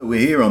We're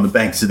here on the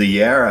banks of the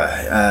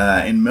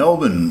Yarra in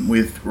Melbourne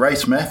with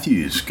Race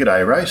Matthews.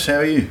 G'day, Race. How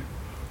are you?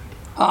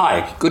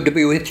 Hi, good to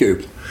be with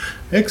you.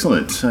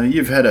 Excellent. So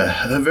you've had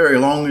a very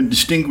long and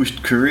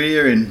distinguished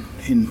career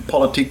in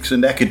politics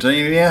and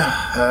academia,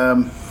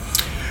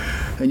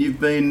 and you've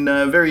been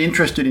very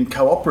interested in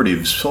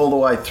cooperatives all the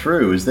way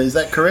through. Is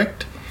that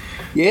correct?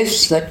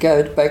 Yes, that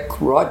goes back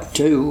right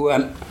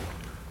to,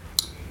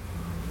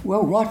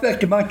 right back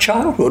to my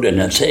childhood in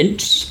a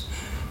sense,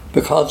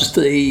 because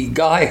the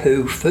guy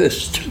who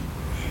first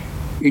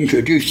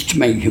introduced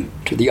me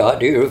to the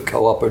idea of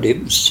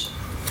cooperatives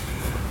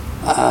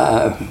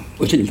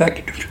was in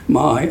fact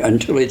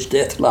until his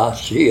death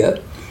last year,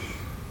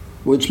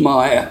 was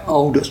my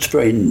oldest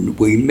friend.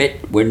 We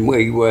met when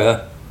we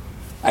were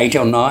 8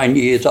 or 9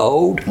 years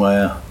old.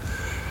 Wow.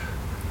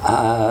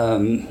 A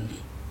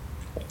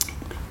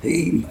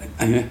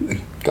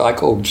guy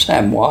called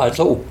Sam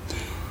Weisel.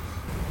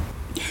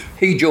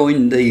 He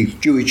joined the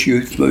Jewish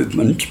youth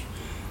movement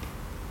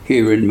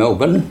here in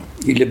Melbourne.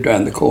 He lived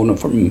around the corner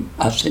from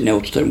us in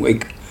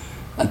Elsternwick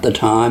at the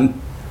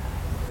time,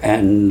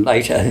 and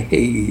later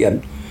he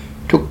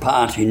took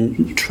part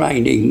in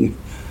training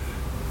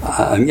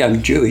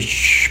young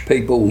Jewish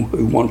people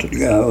who wanted to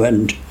go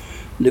and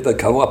live a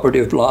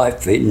cooperative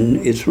life in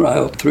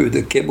Israel through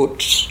the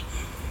kibbutz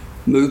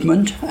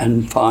movement.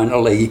 And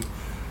finally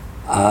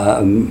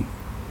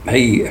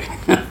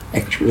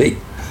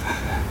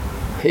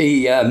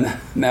he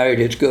married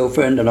his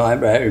girlfriend, and I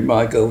married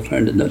my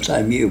girlfriend in the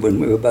same year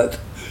when we were both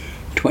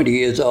 20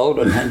 years old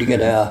and had to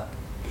get our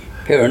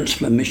parents'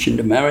 permission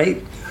to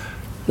marry.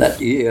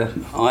 That year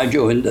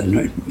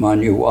my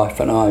new wife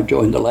and I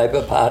joined the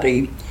Labor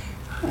Party,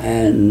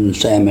 and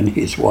Sam and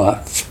his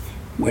wife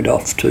went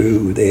off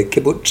to their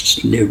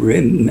kibbutz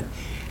Nerim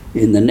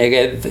in the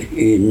Negev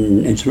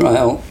in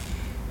Israel,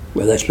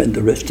 where they spent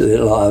the rest of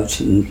their lives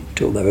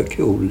until they were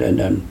killed in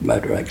a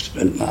motor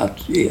accident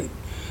last year.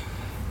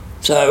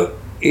 So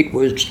it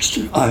was,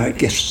 I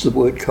guess the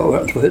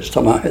first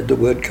time I heard the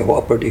word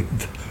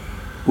cooperative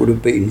would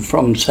have been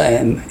from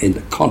Sam in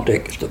the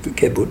context of the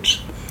kibbutz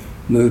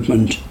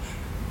movement,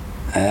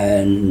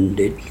 and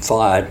it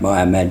fired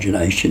my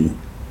imagination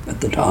at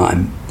the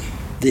time.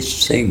 This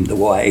seemed the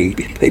way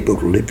people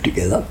live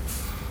together.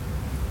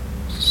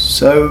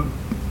 So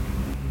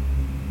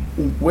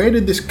where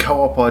did this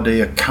co-op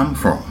idea come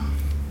from?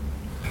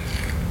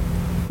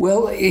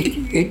 Well,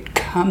 it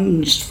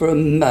comes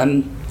from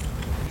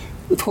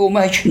the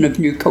formation of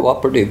new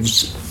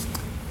cooperatives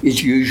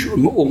is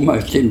usually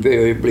almost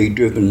invariably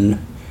driven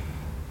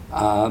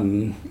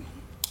by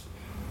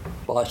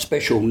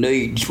special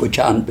needs which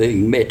aren't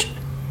being met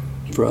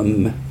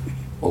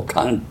or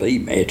can't be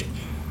met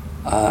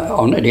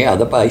on any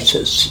other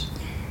basis.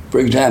 For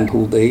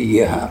example,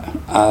 the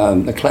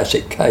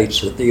classic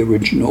case of the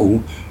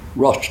original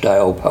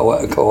Rochdale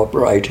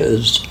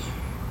cooperators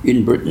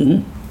in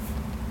Britain,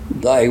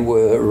 they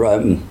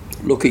were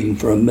looking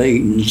for a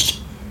means.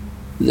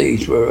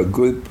 These were a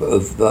group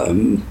of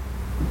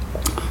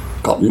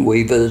cotton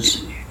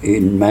weavers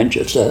in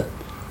Manchester,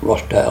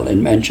 Rochdale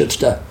in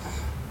Manchester.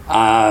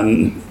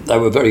 They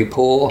were very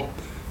poor.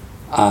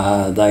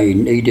 They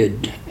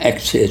needed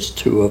access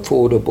to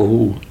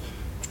affordable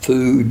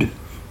food,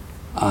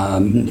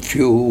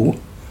 fuel,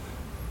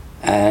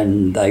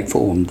 and they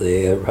formed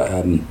their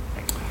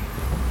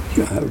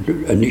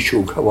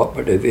initial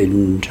cooperative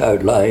in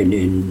Toad Lane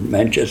in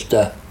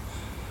Manchester.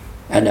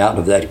 And out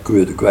of that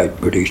grew the great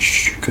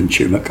British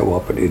consumer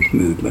cooperative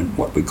movement,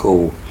 what we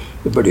call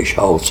the British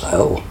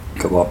Wholesale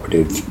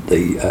Cooperative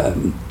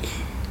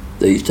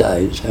these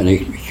days. And a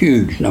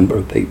huge number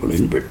of people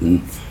in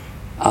Britain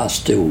are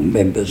still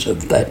members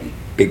of that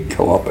big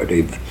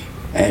cooperative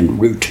and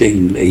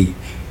routinely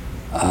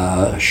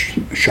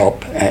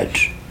shop at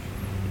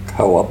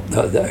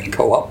the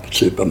co-op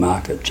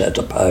supermarkets as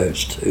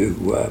opposed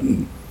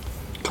to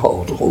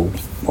Coles or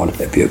what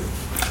have you.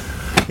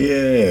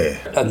 Yeah.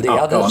 And the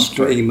other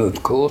stream,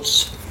 of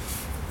course,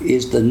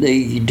 is the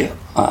need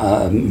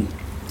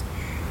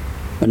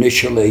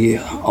initially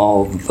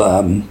of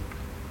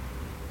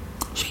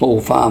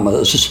small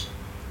farmers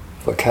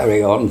for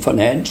carry-on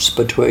finance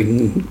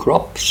between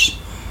crops,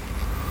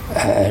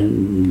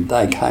 and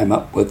they came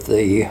up with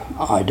the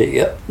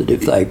idea that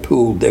if they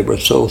pooled their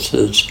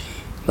resources,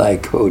 they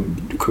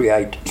could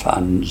create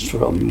funds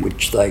from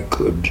which they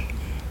could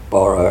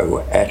borrow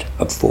at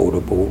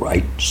affordable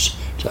rates.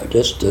 So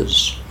just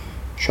as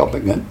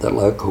shopping at the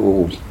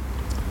local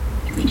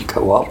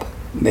co-op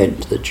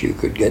meant that you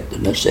could get the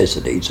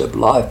necessities of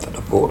life at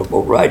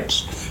affordable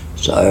rates,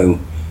 so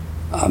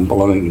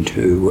belonging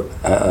to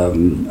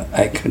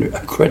a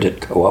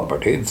credit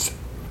cooperative,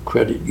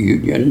 credit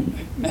union,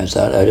 as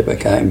that later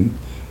became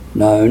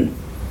known,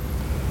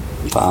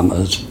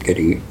 farmers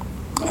getting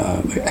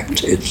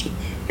access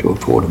to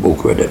affordable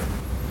credit.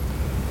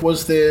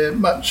 Was there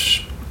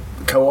much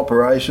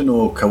cooperation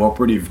or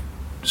cooperative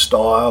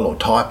style or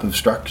type of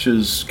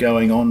structures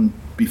going on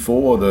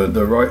before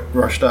the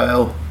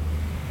Rochdale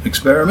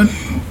experiment?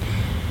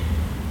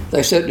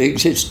 They certainly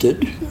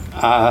existed,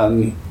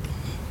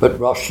 but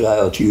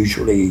Rochdale's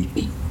usually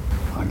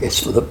I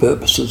guess for the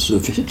purposes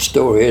of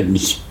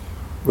historians,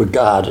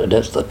 regarded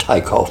as the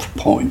take-off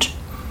point.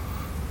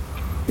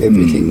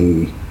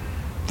 Everything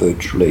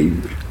virtually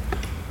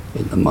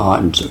in the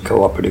minds of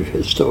cooperative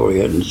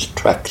historians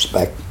tracks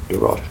back to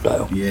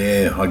Rochdale.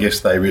 Yeah, I guess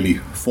they really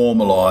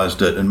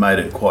formalised it and made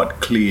it quite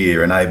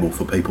clear and able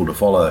for people to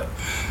follow.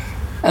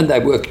 And they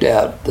worked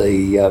out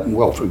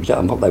for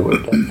example, they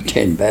worked out the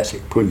 10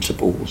 basic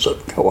principles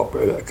of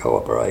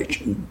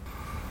cooperation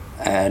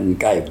and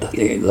gave it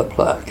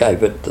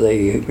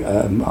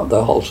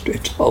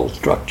its whole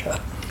structure.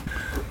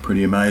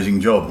 Pretty amazing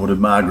job. What did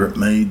Margaret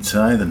Mead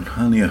say? That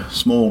only a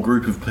small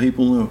group of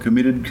people who are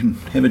committed can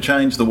ever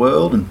change the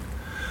world. And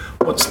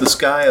what's the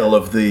scale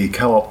of the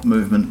co-op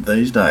movement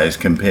these days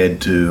compared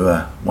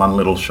to one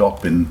little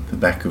shop in the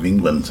back of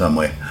England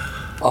somewhere?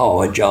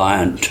 Oh, a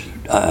giant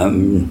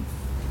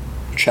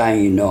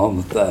chain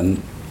of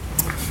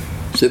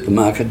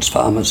supermarkets,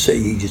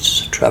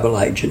 pharmacies, travel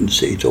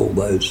agencies, all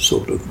those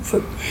sort of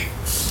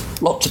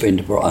lots of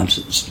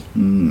enterprises.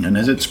 And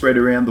has it spread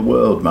around the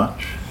world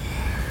much?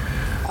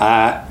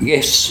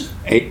 Yes,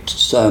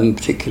 it's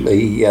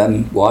particularly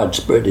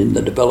widespread in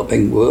the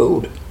developing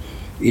world.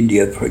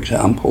 India, for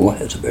example,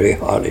 has a very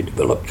highly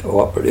developed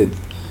cooperative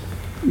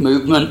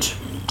movement,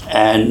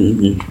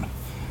 and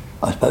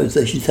I suppose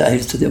these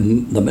days the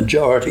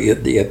majority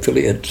of the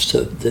affiliates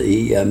of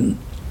the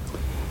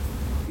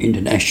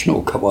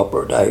international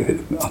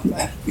cooperative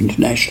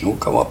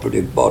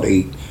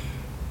body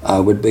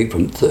would be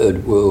from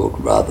third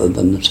world rather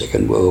than the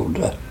second world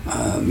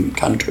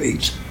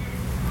countries.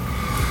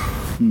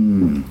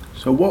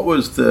 So what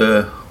was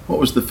the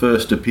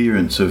first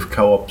appearance of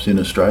co-ops in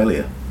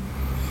Australia?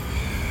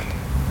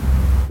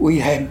 We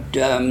had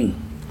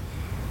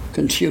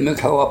consumer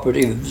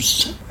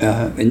cooperatives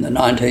in the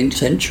 19th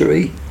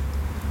century.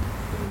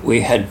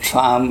 We had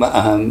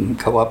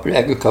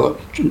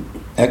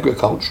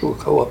agricultural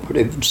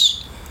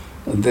cooperatives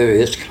of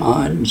various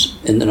kinds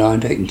in the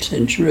 19th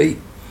century.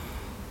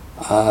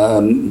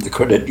 The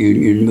credit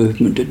union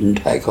movement didn't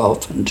take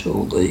off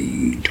until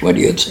the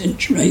 20th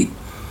century.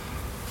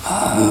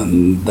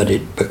 But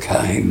it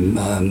became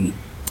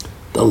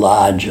the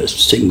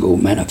largest single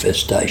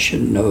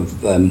manifestation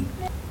of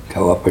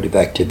cooperative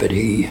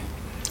activity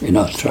in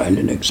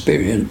Australian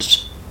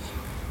experience.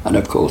 And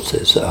of course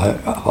there's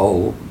a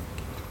whole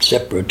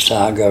separate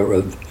saga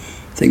of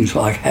things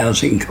like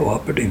housing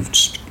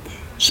cooperatives,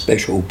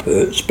 special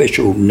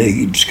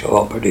needs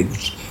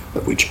cooperatives,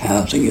 of which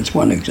housing is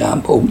one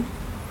example.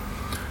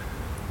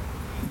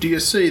 Do you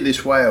see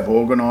this way of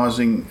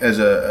organising as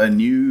a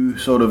new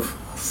sort of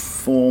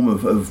form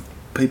of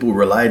people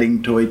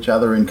relating to each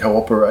other in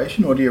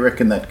cooperation, or do you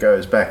reckon that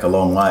goes back a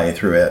long way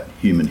throughout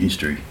human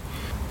history?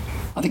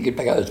 I think it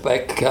goes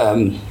back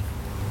a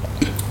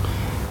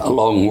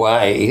long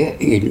way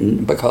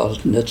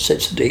because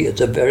necessity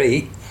is a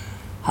very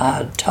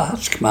hard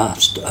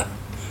taskmaster,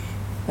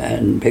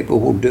 and people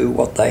will do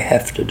what they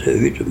have to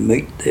do to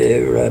meet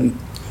their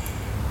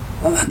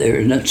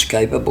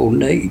inescapable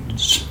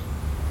needs.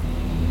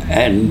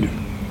 And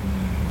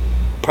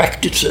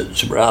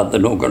practices rather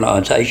than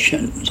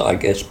organisations, I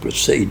guess,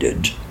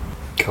 preceded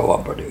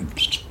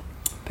cooperatives.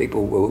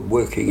 People were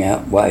working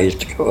out ways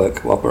to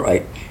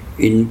cooperate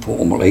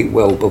informally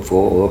well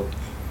before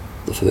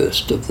the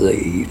first of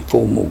the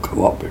formal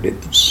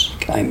cooperatives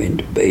came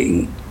into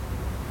being.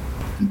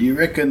 Do you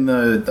reckon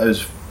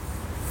those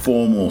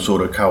formal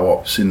sort of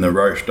co-ops in the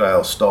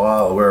Rochdale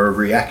style were a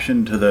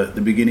reaction to the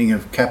beginning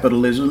of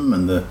capitalism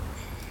and the...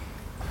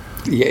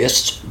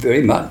 Yes,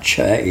 very much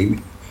a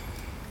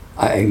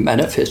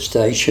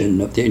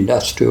manifestation of the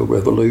Industrial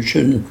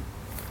Revolution,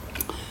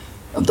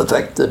 of the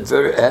fact that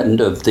and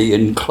of the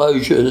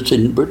enclosures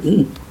in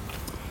Britain.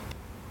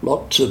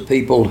 Lots of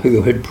people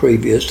who had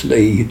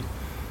previously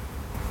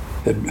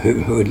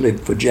who had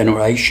lived for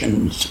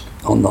generations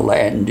on the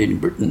land in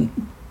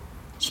Britain,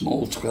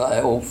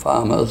 small-scale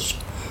farmers,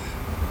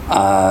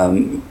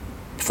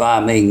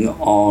 farming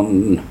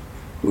on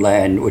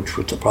land which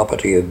was the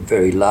property of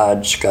very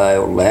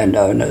large-scale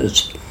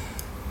landowners,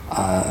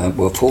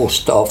 were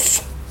forced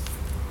off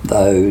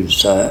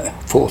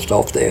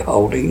their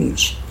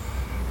holdings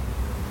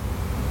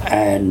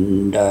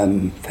and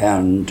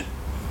found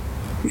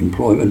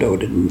employment or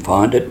didn't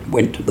find it.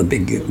 Went to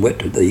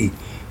the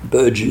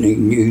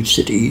burgeoning new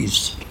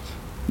cities,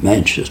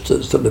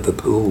 Manchester's, the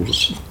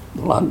Liverpools,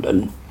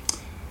 London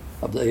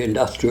of the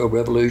Industrial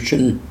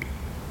Revolution,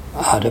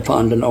 to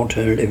find an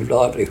alternative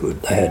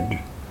livelihood. They had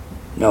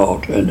no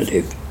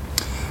alternative,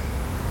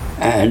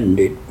 and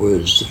it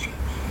was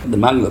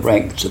among the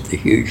ranks of the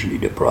hugely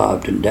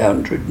deprived and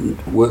downtrodden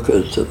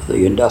workers of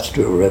the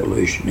Industrial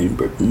Revolution in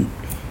Britain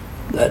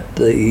that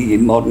the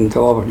modern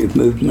cooperative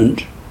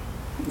movement,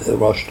 the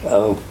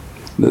Rochdale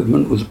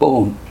movement, was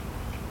born.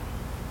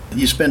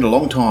 You spent a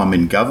long time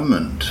in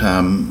government,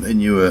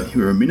 and you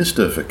were a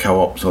minister for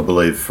co-ops, I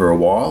believe, for a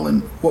while.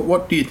 And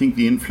what do you think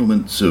the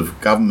influence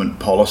of government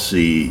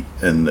policy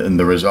and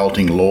the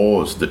resulting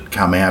laws that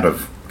come out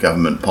of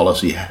government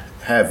policy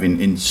have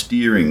in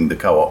steering the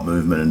co-op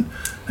movement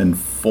and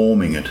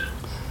forming it?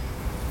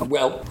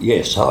 Well,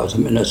 yes, I was a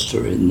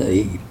minister in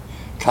the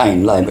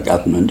Kane Labor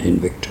government in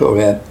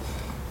Victoria.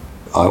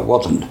 I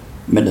wasn't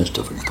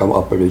Minister for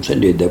Cooperatives.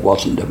 Indeed, there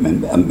wasn't a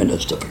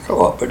Minister for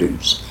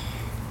Cooperatives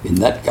in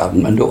that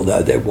government,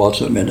 although there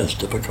was a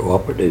Minister for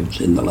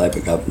Cooperatives in the Labor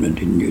government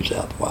in New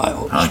South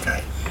Wales.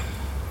 Okay.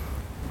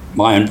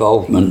 My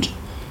involvement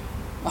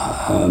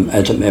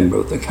as a member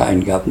of the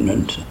Kane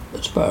government,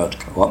 as far as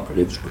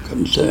cooperatives were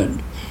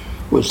concerned,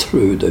 was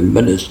through the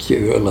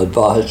Ministerial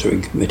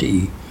Advisory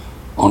Committee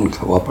on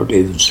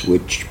Cooperatives,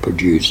 which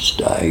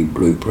produced a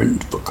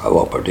blueprint for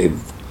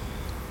cooperative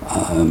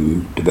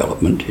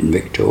development in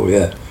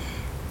Victoria,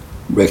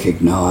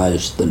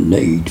 recognised the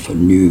need for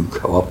new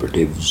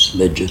cooperatives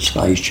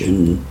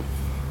legislation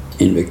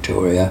in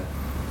Victoria,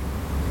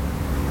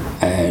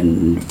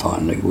 and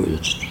finally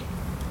was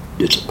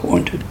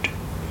disappointed.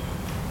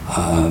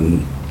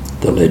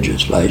 The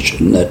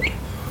legislation that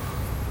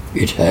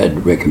it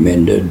had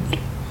recommended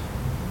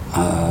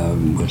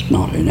was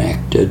not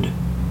enacted,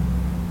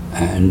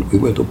 and we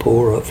were the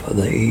poorer for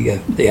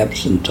the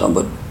absence of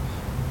it.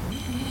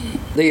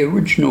 The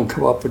original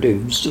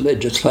cooperatives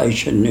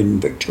legislation in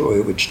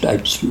Victoria, which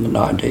dates from the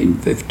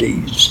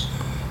 1950s,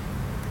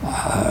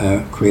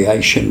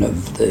 creation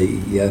of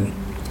the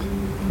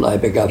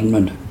Labor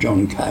government of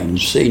John Kane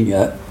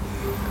Sr.,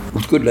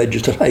 was good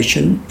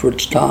legislation for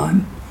its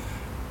time,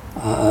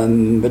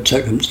 but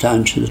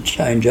circumstances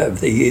change over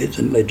the years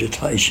and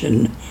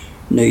legislation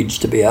needs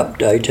to be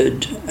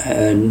updated,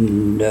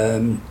 and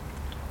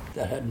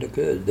that hadn't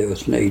occurred. There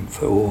was need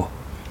for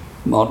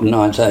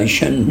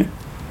modernisation.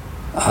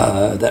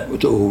 That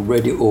was all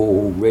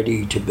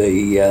ready to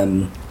be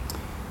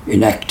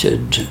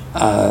enacted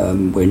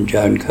when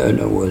Joan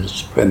Kirner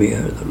was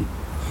Premier.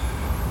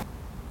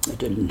 It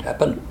didn't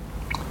happen.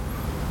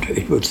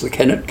 It was the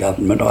Kennett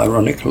government,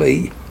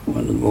 ironically, one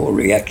of the more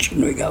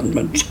reactionary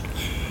governments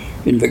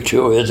in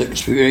Victoria's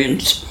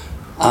experience,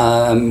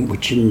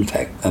 which in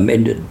fact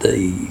amended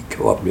the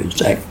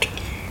Cooperatives Act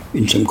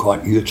in some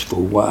quite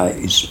useful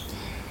ways.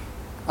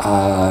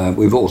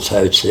 We've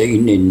also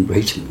seen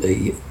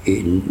recently,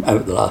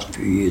 over the last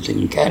few years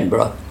in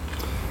Canberra,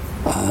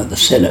 the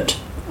Senate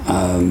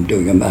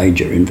doing a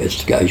major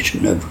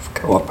investigation of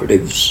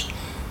cooperatives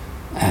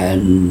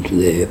and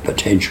their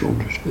potential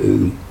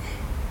to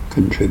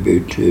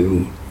contribute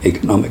to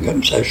economic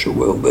and social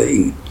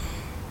well-being.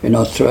 In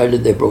Australia,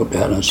 they brought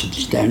down a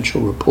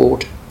substantial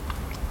report,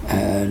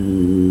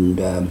 and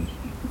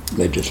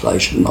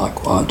legislation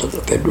likewise at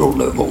the federal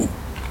level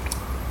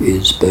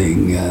is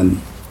being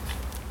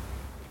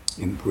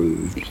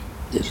improved.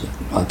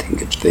 I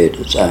think it's fair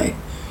to say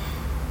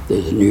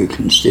there's a new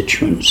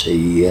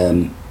constituency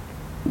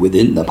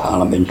within the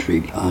parliamentary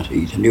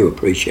parties, a new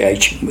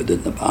appreciation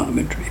within the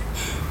parliamentary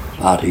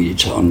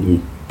parties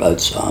on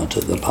both sides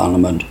of the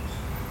parliament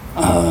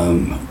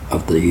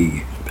of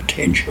the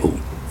potential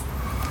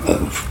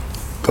of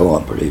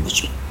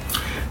cooperatives.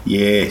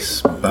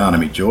 Yes,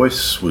 Barnaby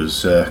Joyce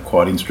was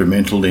quite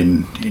instrumental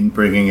in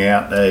bringing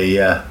out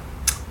a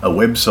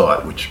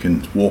website which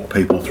can walk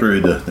people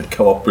through the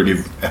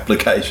cooperative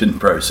application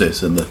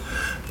process and the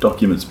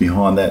documents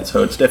behind that.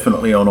 So it's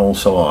definitely on all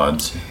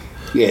sides.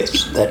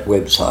 Yes, that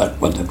website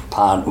was a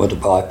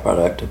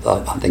byproduct of,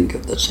 I think,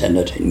 of the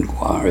Senate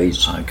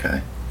inquiries.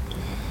 Okay.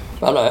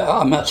 But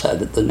I must say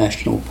that the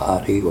National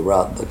Party, or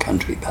rather the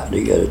Country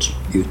Party as it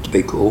used to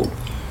be called,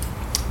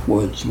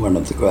 was one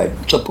of the great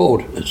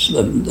supporters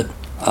of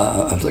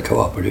the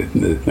cooperative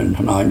movement,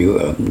 and I knew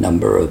a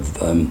number of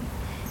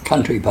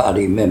Country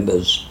Party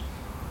members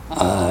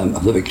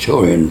of the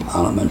Victorian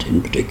Parliament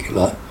in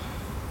particular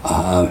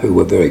who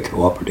were very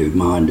cooperative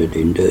minded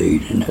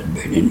indeed and had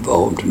been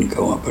involved in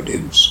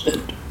cooperatives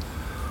at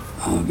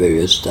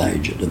various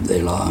stages of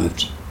their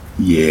lives.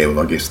 Yeah,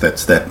 well, I guess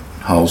that's that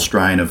whole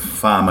strain of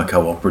farmer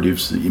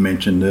cooperatives that you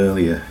mentioned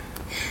earlier.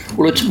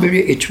 Well,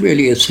 it's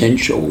really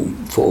essential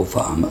for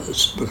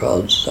farmers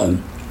because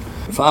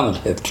farmers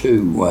have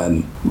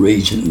two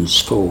reasons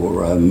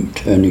for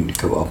turning to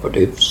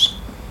cooperatives.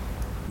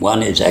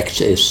 One is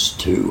access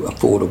to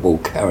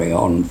affordable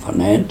carry-on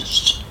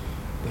finance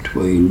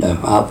between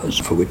harvests,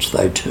 for which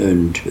they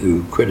turn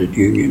to credit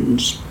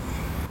unions.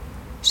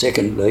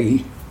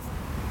 Secondly,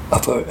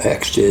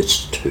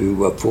 access to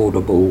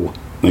affordable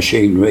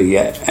machinery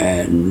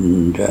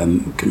and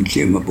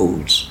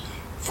consumables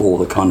for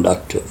the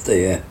conduct of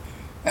their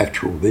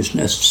actual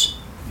business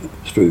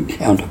through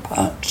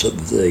counterparts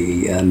of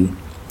the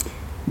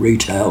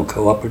retail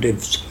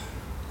cooperatives.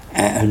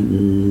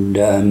 And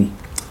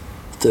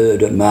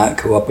third,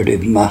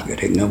 cooperative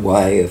marketing, a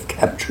way of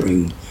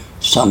capturing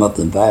some of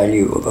the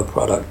value of a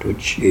product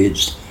which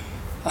is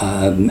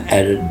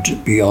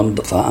added beyond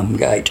the farm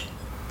gate.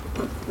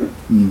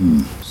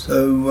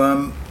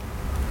 So,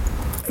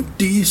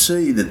 do you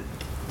see that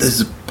there's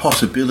a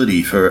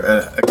possibility for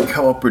a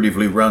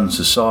cooperatively run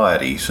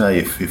society, say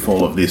if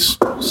all of this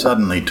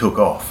suddenly took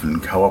off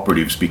and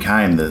cooperatives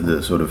became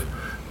the sort of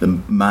the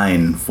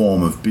main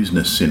form of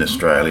business in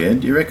Australia,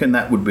 do you reckon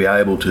that would be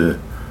able to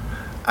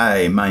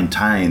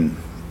maintain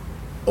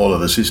all of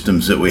the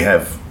systems that we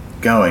have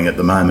going at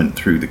the moment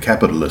through the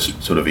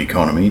capitalist sort of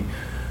economy,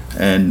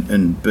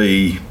 and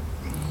B,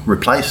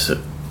 replace it?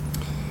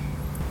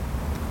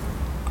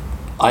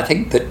 I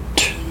think that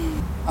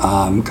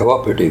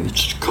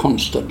cooperatives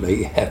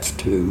constantly have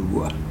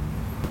to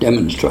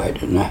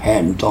demonstrate in a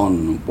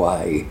hands-on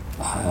way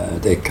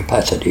their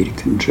capacity to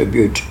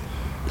contribute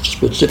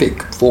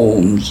specific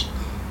forms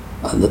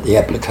that the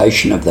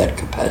application of that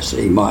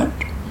capacity might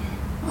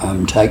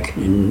take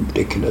in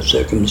particular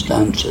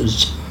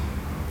circumstances.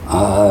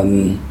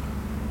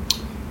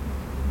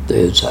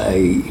 There's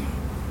a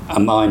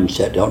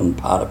mindset on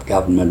part of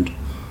government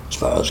as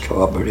far as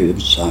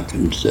cooperatives are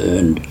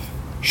concerned,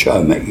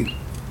 show me.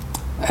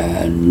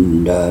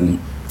 And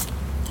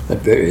at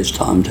various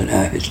times in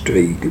our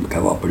history, the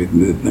cooperative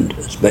movement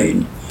has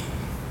been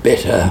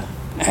better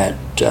at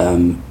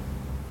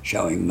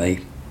showing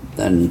me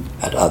than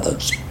at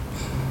others.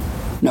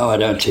 No, I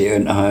don't see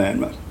it.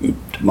 No,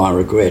 to my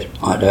regret,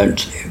 I don't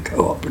see a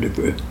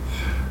cooperative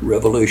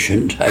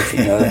revolution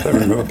taking over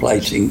and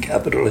replacing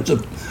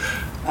capitalism.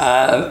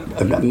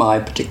 My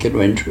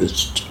particular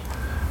interest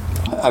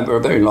over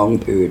a very long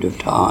period of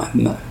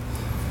time,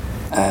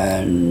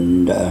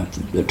 and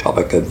the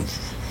topic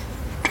of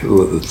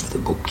two of the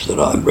books that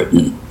I've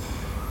written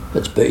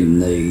has been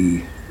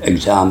the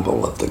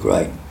example of the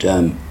great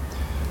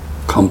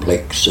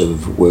complex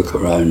of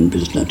worker-owned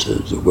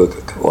businesses, of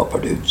worker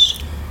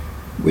cooperatives,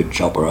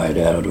 which operate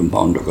out of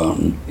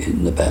Mondragon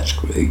in the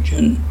Basque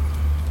region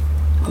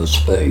of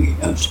Spain.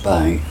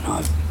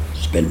 I've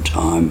spent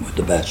time with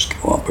the Basque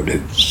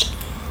cooperatives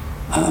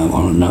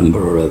on a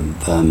number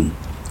of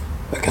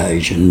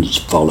occasions,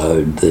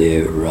 followed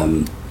their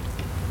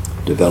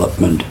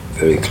development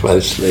very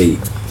closely,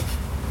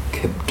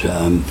 kept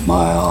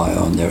my eye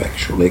on their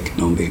actual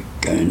economic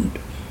and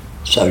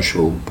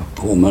social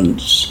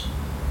performance,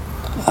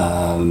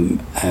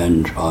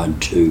 and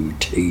tried to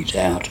tease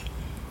out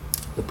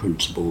the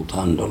principles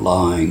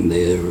underlying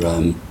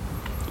their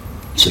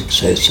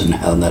success and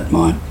how that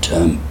might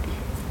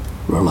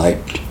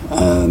relate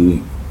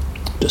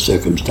to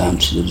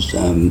circumstances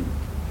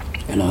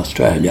in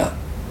Australia.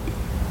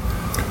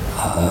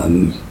 I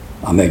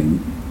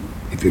mean,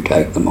 if you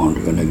take the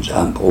Mondragon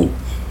example,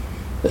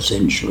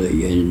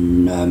 essentially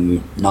in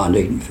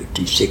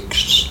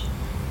 1956,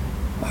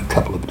 a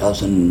couple of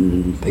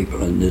dozen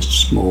people in this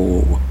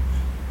small,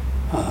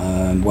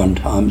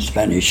 one-time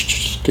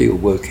Spanish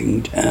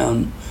steel-working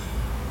town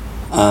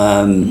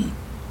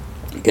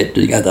get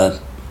together,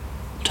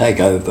 take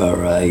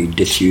over a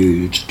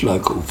disused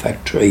local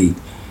factory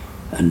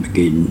and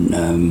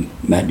begin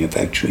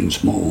manufacturing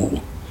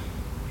small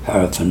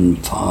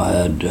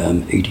paraffin-fired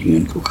heating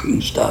and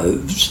cooking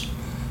stoves.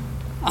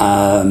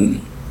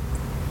 And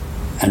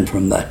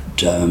from that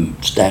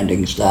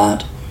standing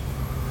start,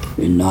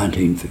 in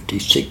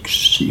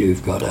 1956,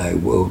 you've got a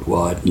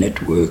worldwide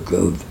network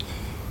of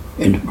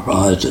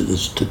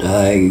enterprises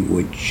today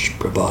which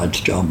provides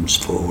jobs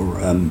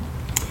for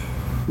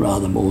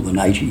rather more than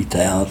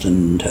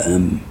 80,000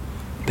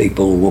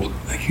 people,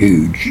 a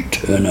huge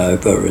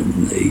turnover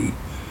in the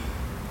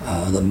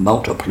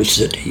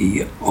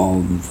multiplicity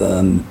of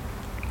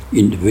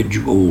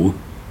individual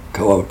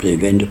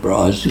cooperative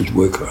enterprises,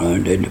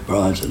 worker-owned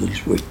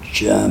enterprises,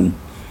 which are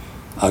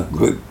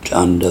grouped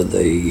under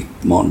the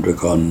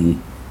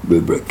Mondragon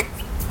rubric.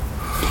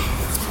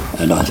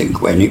 And I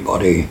think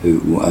anybody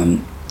who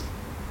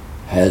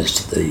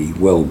has the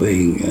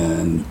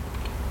well-being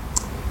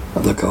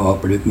of the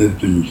cooperative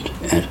movement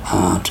at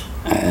heart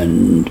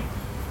and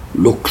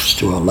looks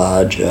to a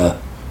larger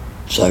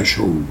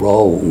social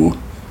role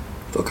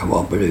for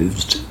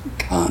cooperatives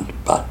can't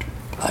but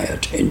pay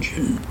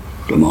attention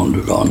to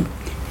Mondragon.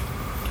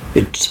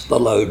 It's the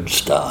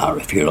lodestar,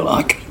 if you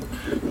like.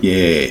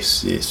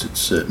 Yes, it's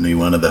certainly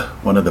one of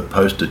the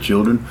poster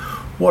children.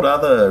 What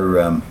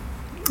other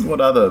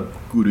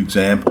good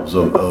examples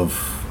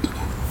of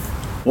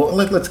well,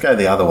 let's go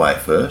the other way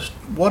first.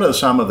 What are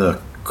some of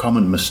the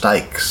common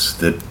mistakes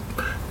that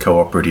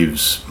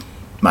cooperatives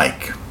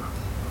make?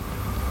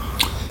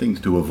 Things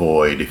to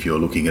avoid if you're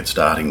looking at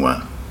starting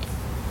one.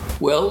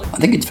 Well, I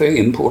think it's very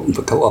important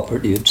for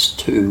cooperatives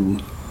to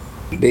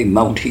be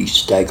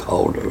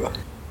multi-stakeholder.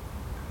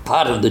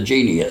 Part of the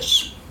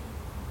genius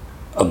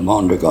of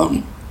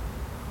Mondragon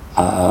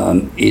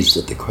is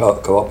that the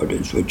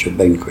cooperatives which have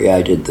been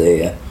created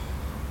there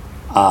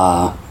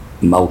are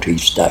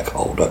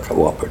multi-stakeholder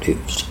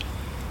cooperatives.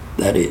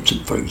 That is,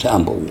 for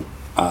example,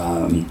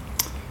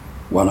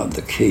 one of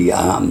the key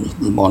arms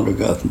of the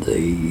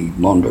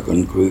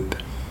Mondragon Group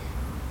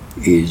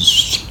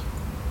is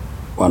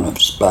one of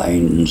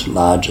Spain's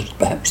largest,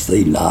 perhaps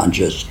the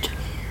largest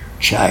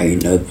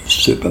chain of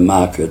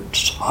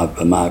supermarkets,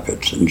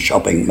 hypermarkets and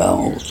shopping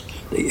malls,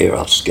 the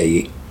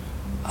Eroski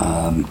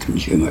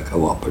consumer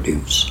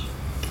cooperatives.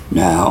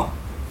 Now,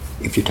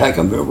 if you take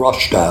a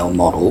Rochdale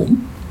model,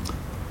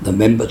 the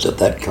members of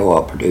that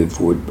cooperative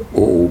would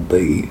all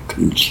be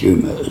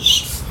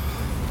consumers.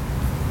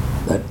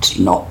 That's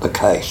not the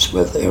case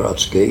with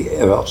Eroski.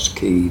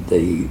 Eroski,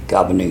 the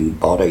governing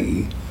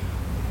body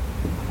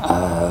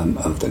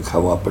of the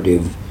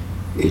cooperative,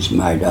 is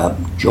made up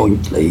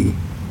jointly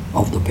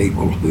of the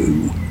people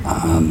who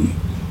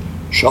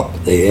shop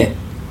there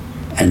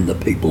and the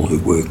people who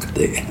work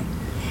there.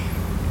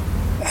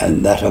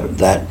 And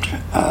that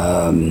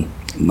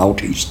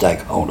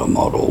multi-stakeholder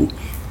model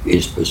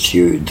is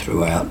pursued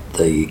throughout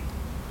the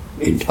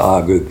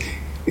entire group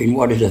in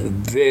what is a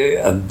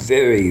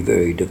very,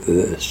 very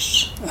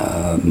diverse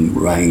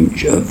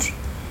range of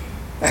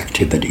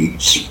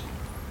activities.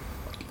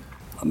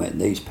 I mean,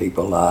 these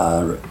people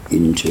are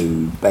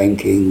into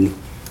banking,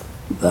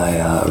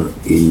 they are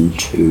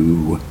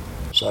into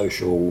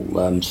social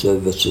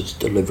services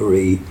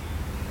delivery,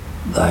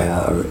 they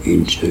are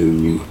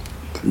into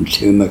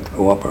consumer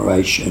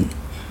cooperation,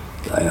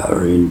 they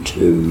are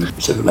into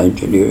civil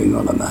engineering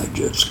on a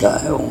major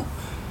scale,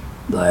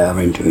 they are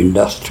into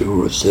industrial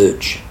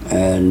research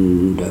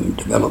and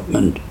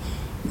development,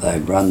 they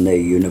run their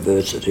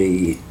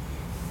university,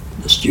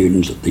 the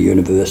students at the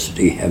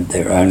university have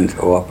their own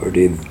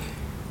cooperative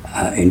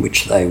in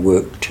which they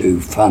work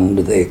to fund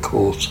their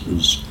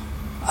courses.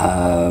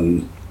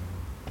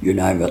 You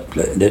name it,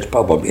 there's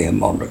probably a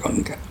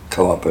Mondragon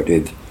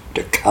cooperative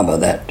to cover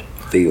that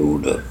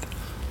field of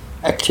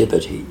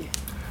activity.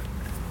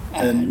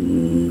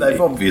 And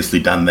they've obviously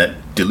done that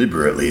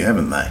deliberately,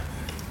 haven't they?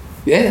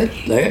 Yes,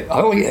 yes.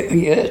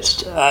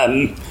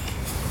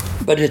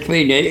 But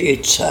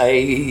it's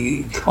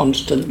a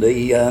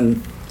constantly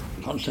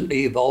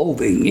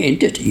evolving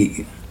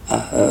entity.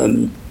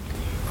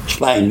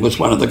 Spain was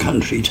one of the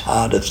countries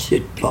hardest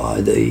hit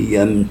by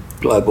the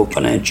global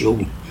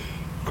financial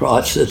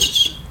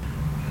crisis.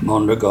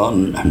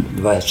 Mondragon and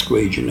the vast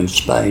region of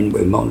Spain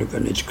where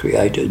Mondragon is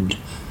created,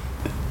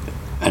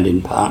 and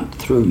in part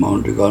through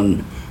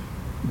Mondragon,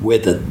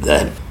 weathered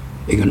that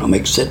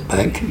economic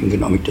setback,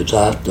 economic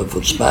disaster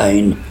for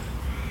Spain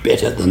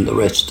better than the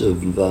rest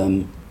of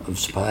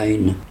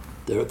Spain.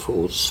 They're a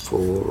force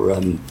for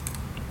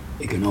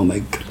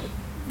economic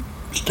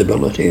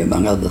stability,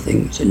 among other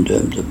things, in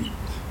terms of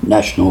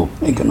national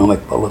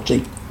economic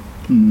policy.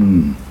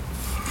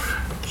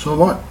 So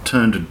I might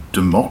turn to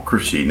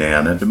democracy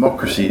now. Now,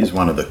 democracy is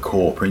one of the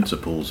core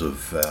principles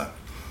of...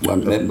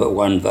 one member,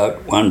 one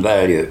vote, one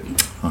value.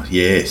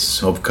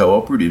 Yes, of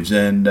cooperatives.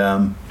 And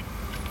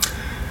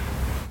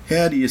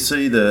how do you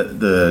see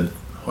the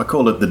I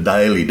call it the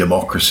daily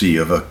democracy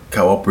of a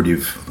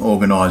cooperative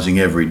organising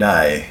every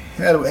day?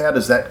 How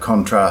does that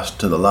contrast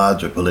to the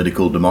larger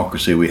political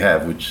democracy we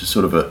have, which is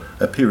sort of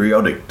a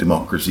periodic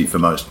democracy for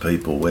most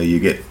people, where you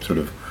get sort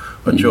of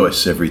a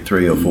choice every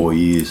 3 or 4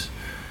 years?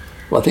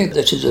 Well, I think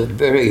this is a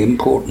very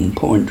important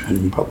point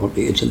and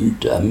probably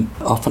isn't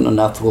often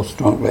enough or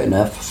strongly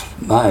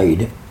enough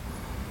made.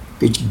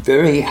 It's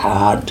very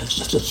hard to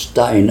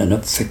sustain an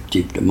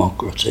effective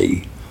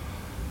democracy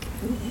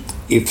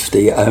if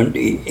the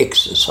only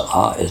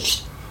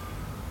exercise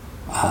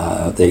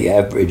the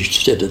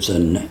average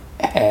citizen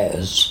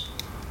has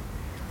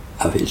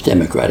of his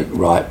democratic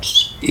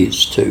rights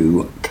is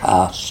to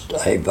cast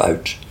a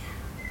vote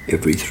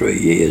every 3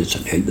 years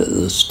at either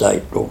the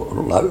state or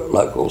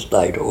local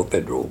state or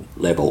federal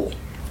level.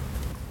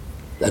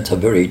 That's a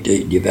very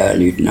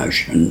devalued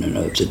notion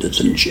of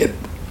citizenship.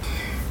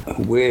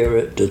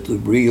 Where does the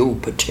real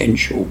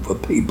potential for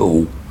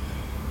people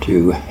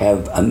to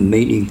have a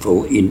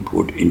meaningful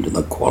input into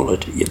the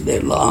quality of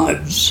their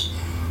lives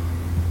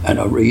and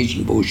a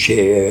reasonable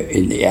share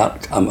in the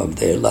outcome of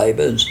their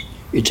labours?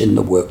 It's in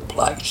the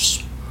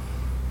workplace.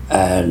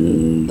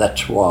 And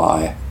that's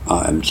why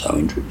I'm so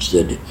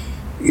interested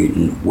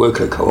in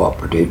worker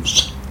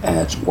cooperatives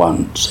as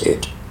one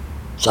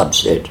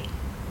subset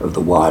of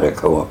the wider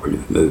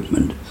cooperative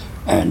movement,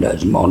 and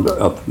as in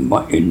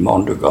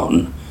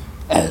Mondragon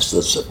as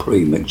the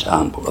supreme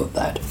example of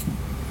that.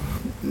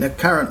 Now,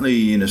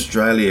 currently in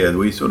Australia,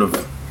 we sort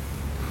of,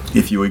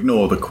 if you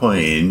ignore the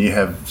Queen, you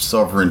have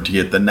sovereignty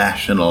at the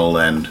national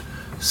and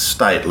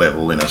state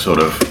level in a sort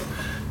of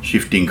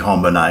shifting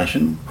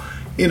combination.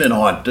 In an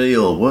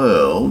ideal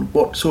world,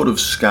 what sort of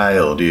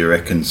scale do you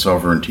reckon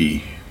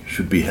sovereignty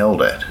should be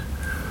held at?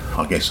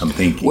 I guess I'm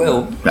thinking...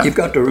 Well, you've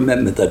got to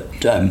remember that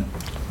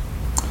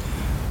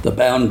the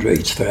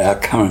boundaries for our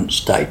current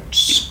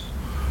states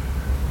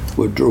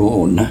were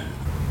drawn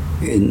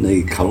in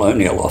the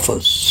Colonial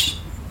Office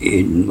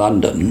in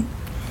London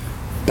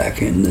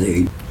back in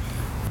the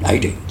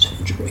 18th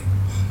century.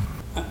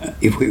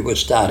 If we were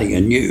starting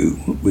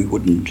anew, we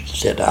wouldn't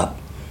set up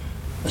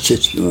a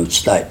system of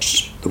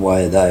states the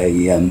way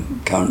they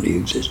currently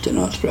exist in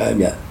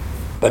Australia.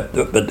 But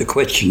the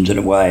questions, in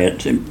a way,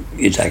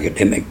 it's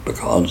academic,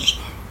 because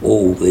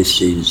all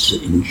this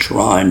is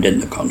enshrined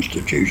in the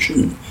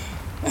Constitution,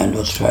 and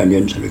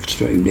Australians are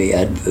extremely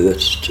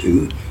adverse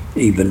to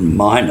even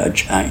minor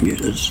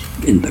changes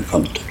in the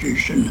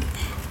Constitution,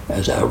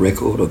 as our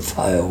record of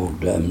failed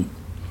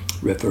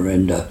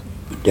referenda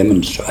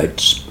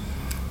demonstrates.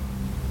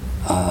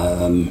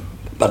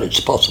 But it's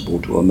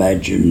possible to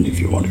imagine,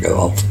 if you want to go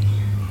off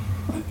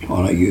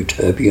on a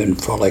utopian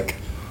frolic,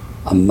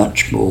 a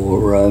much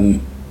more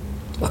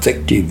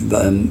effective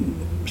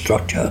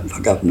structure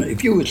for government.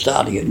 If you were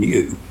starting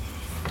anew,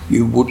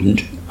 you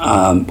wouldn't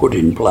put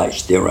in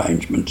place the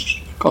arrangements,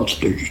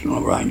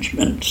 constitutional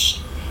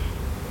arrangements,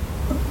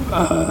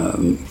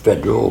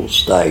 federal,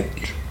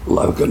 state,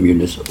 local,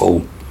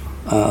 municipal,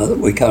 that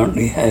we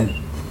currently have.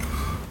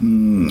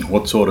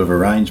 What sort of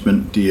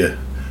arrangement do you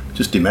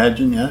just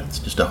imagine? It's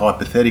just a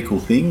hypothetical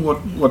thing.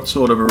 What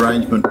sort of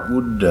arrangement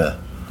would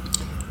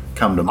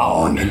come to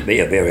mind? It'd be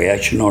a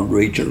variation on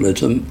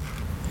regionalism.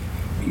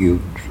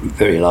 You'd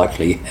very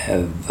likely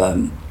have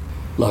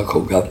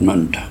local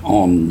government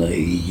on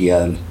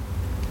the...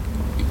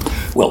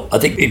 I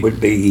think it would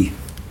be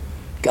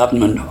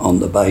government on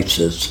the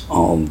basis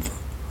of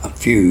a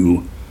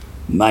few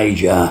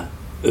major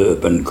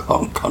urban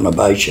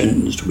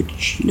conurbations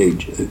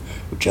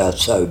which are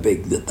so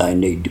big that they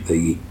need to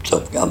be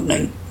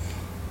self-governing,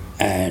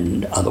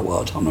 and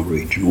otherwise on a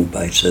regional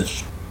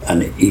basis,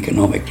 an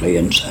economically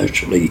and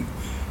socially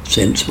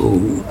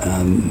sensible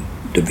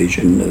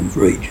division of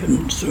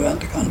regions throughout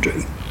the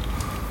country.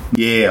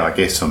 Yeah, I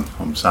guess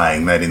I'm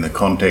saying that in the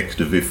context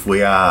of if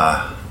we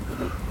are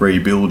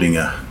rebuilding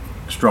a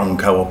strong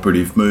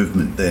cooperative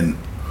movement, then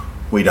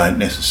we don't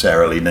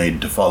necessarily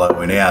need to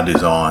follow in our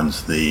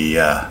designs the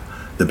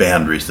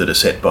boundaries that are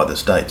set by the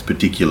states,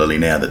 particularly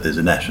now that there's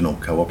a national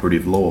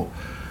cooperative law.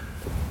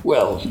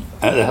 Well,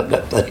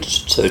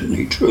 that's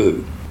certainly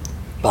true,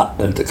 but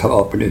the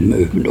cooperative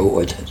movement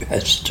always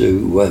has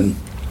to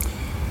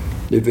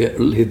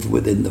live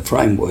within the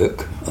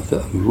framework of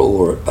the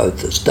law at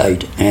both the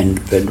state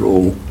and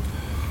federal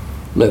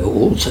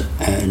levels,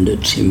 and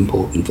it's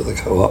important for the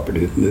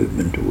cooperative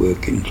movement to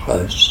work in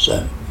close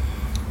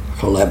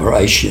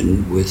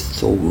collaboration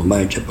with all the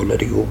major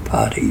political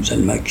parties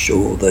and make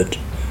sure that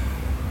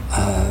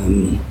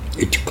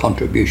its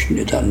contribution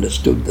is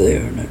understood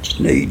there and its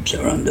needs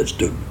are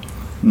understood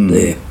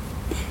there.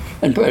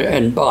 And by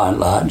and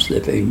large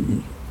they've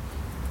been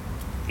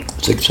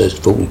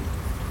successful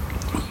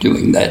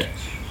doing that,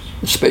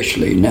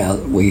 especially now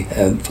that we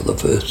have for the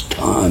first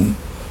time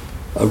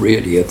a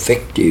really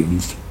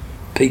effective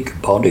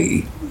peak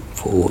body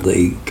for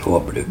the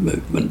cooperative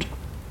movement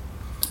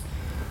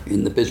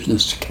in the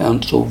Business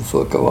Council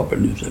for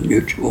Cooperatives and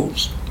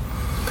Mutuals.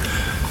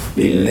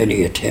 Been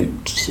many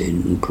attempts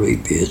in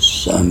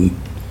previous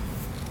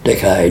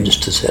decades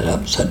to set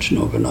up such an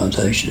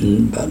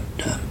organisation, but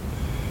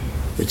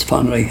it's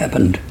finally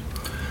happened.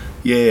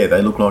 Yeah,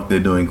 they look like they're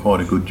doing quite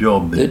a good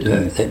job. They're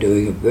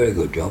doing a very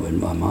good job in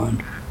my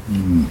mind.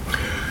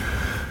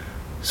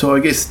 So I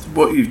guess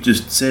what you've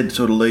just said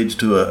sort of leads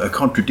to a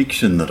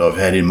contradiction that I've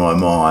had in my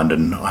mind,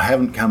 and I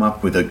haven't come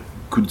up with a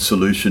good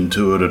solution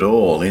to it at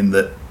all, in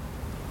that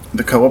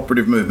the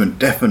cooperative movement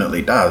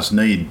definitely does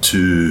need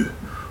to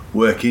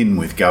work in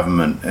with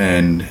government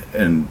and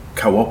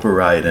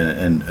cooperate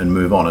and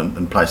move on,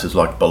 and places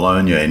like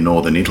Bologna in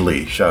northern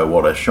Italy show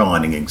what a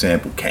shining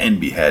example can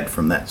be had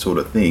from that sort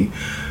of thing.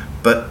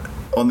 But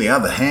on the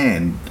other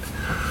hand,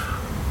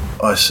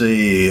 I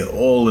see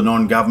all the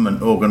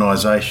non-government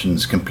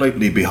organisations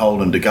completely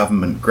beholden to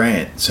government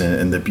grants,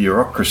 and the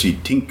bureaucracy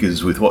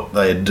tinkers with what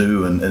they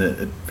do, and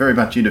it very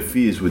much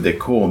interferes with their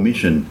core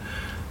mission.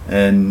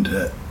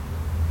 And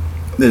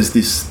there's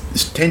this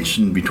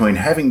tension between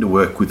having to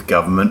work with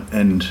government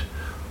and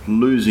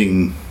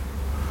losing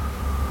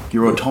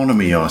your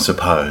autonomy, I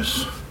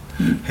suppose.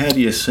 How do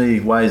you see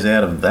ways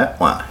out of that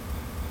one?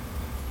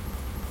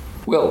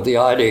 Well, the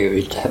idea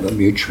is to have a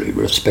mutually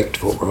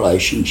respectful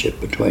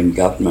relationship between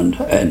government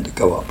and the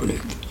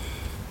cooperative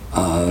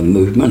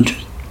movement,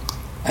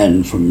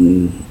 and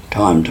from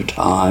time to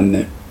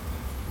time,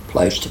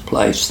 place to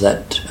place,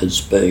 that has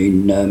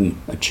been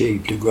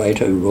achieved to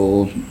greater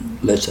or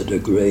lesser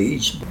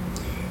degrees.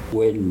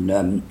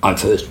 When I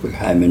first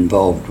became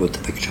involved with the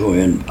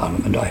Victorian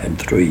Parliament, I had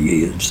 3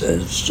 years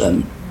as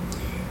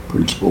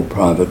Principal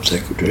Private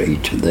Secretary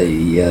to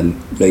the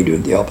Leader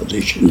of the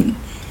Opposition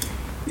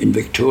in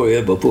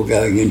Victoria before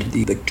going into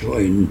the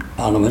Victorian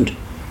Parliament.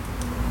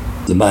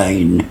 The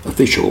main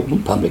official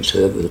public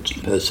service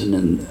person,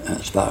 and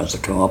as far as the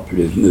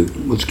cooperative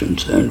movement was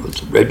concerned,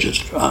 was the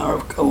Registrar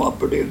of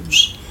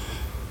Cooperatives.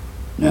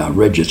 Now,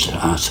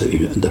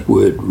 the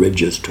word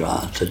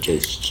registrar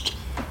suggests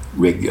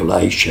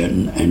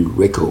regulation and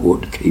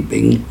record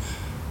keeping,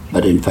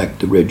 but in fact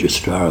the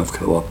Registrar of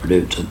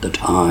Cooperatives at the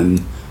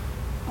time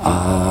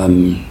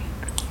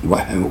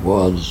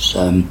was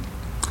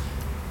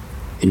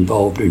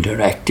involved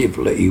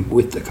interactively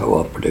with the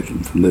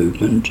cooperative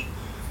movement,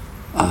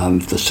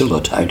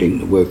 facilitating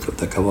the work of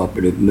the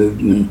cooperative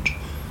movement,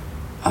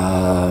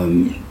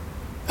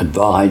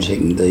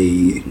 advising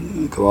the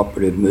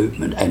cooperative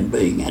movement and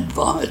being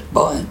advised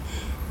by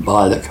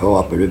the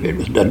cooperative. It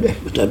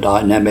was a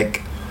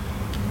dynamic,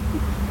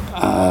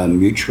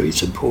 mutually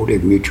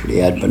supportive,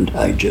 mutually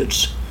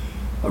advantageous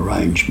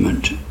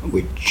arrangement,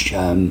 which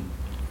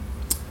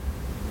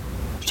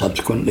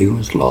subsequently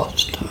was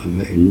lost. I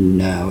mean,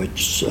 now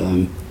it's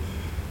the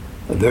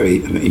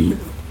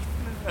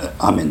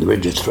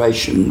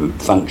registration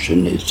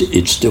function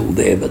it's still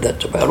there, but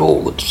that's about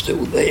all that's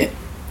still there.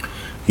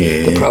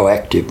 Yeah. The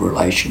proactive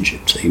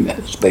relationship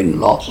has been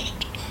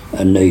lost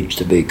and needs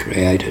to be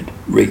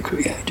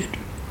recreated.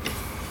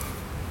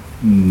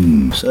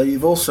 So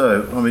you've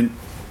also, I mean,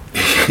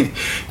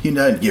 you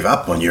don't give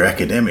up on your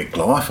academic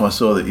life. I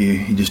saw that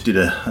you just did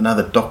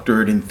another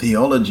doctorate in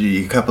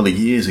theology a couple of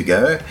years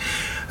ago.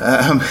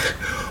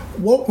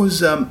 What was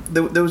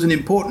there was an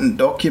important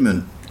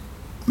document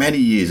many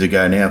years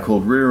ago now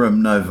called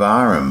Rerum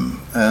Novarum.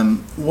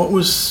 What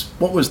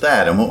was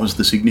that, and what was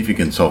the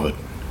significance of it?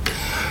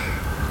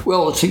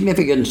 Well, the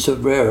significance of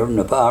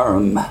Rerum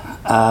Novarum,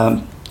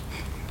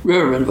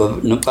 Rerum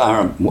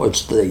Novarum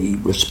was the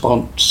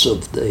response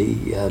of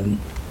the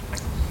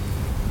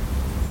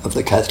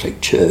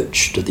Catholic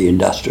Church to the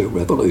Industrial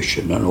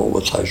Revolution and all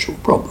the social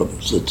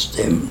problems that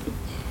stemmed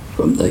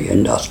from the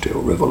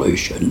Industrial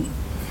Revolution.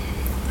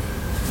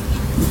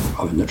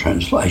 I mean, the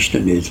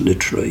translation is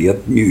literally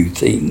of new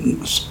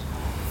things,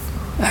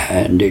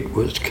 and it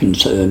was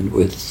concerned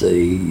with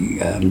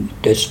the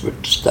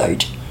desperate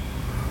state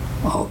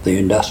of the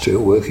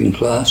industrial working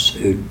class,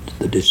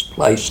 the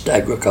displaced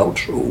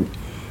agricultural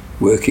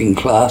working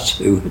class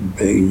who had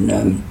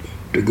been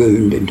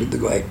dragooned into the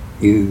great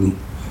new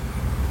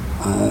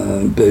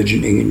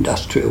burgeoning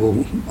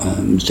industrial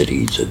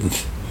cities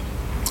of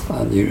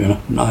the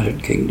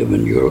United Kingdom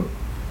and Europe,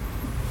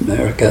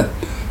 America,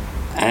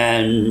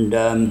 and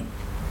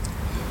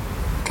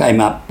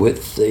came up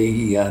with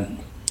the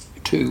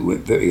two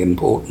very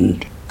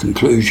important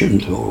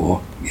conclusions,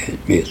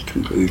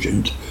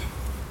 conclusions.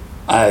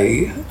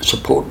 A,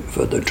 support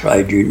for the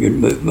trade union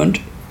movement.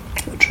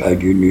 The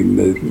trade union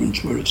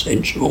movements were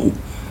essential.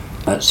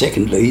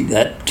 Secondly,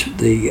 that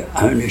the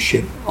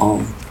ownership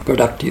of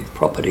productive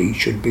property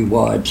should be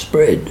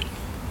widespread.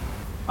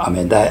 I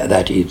mean,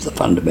 that is the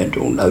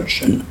fundamental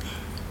notion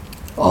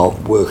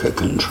of worker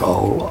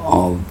control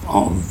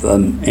of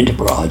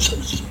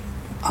enterprises,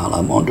 a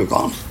la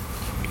Mondragon,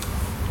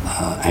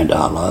 and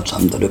a la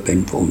some that have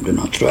been formed in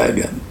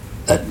Australia.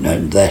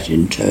 That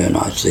in turn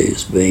I see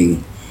as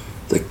being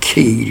the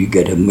key to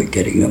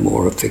getting a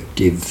more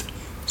effective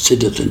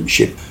citizen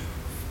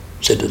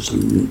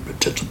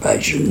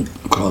participation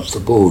across the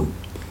board.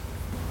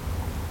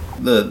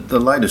 The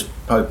latest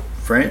Pope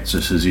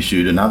Francis has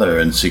issued another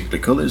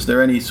encyclical. Is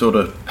there any sort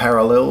of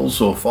parallels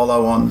or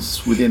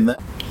follow-ons within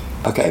that?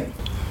 Okay.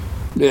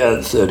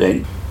 Leo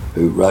XIII,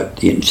 who wrote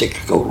the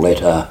encyclical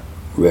letter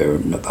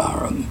Rerum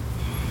Novarum,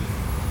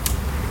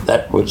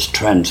 that was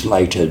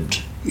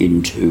translated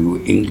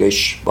into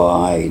English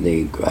by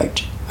the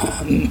great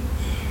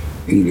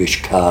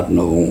English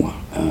Cardinal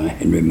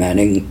Henry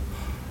Manning,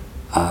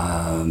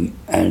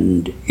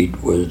 and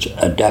it was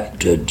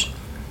adapted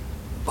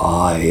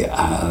by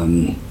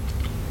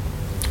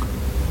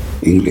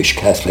English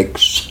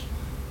Catholics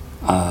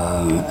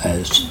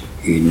as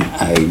in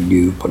a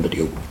new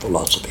political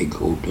philosophy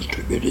called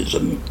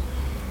distributism,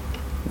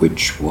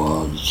 which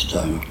was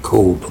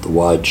called for the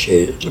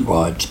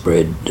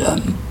widespread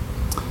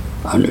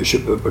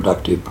ownership of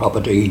productive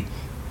property,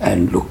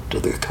 and looked to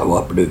the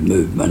cooperative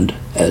movement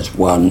as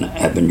one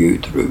avenue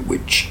through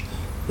which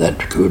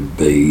that could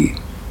be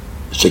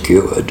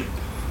secured.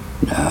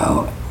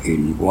 Now,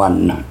 on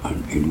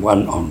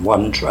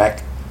one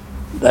track,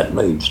 that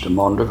leads to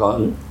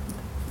Mondragon.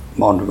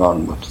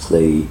 Mondragon was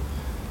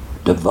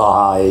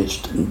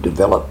devised and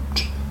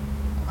developed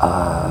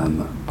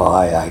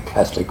by a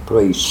Catholic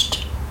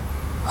priest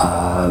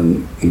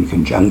in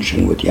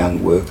conjunction with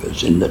young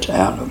workers in the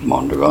town of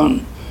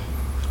Mondragon,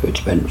 who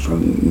spent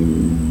from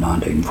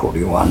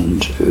 1941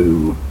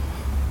 to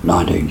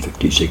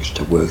 1956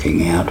 to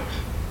working out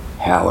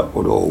how it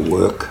would all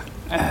work,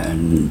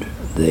 and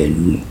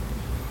then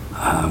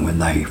when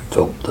they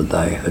felt that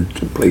they had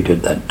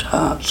completed that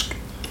task,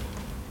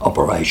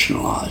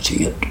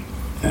 operationalising it,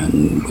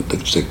 and with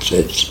the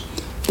success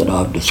that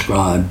I've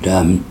described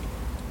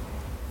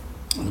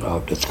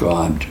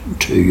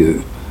to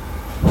you.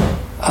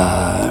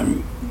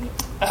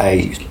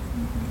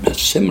 A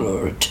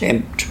similar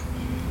attempt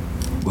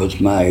was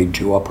made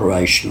to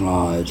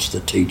operationalise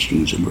the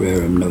teachings of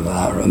Rerum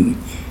Novarum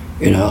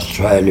in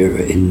Australia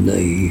in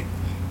the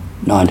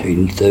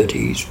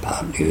 1930s,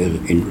 partly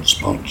in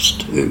response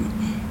to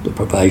the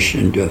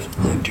privation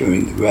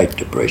during the Great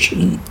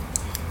Depression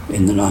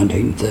in the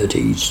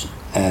 1930s,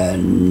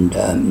 and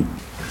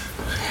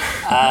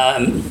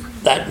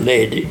that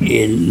led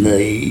in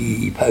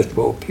the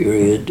post-war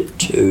period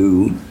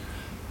to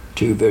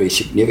two very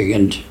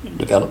significant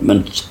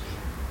developments.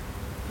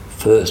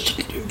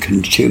 First,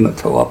 consumer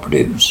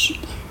cooperatives.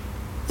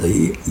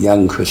 The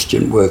Young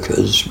Christian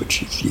Workers,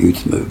 which is the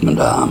youth movement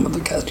arm of the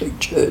Catholic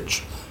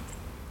Church,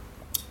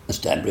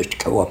 established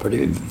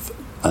cooperative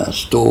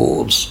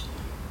stores.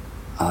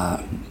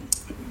 Go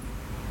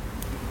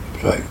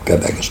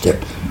back a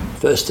step.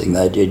 First thing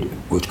they did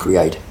was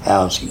create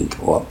housing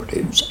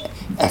cooperatives,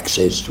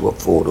 access to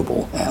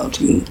affordable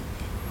housing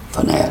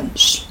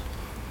finance.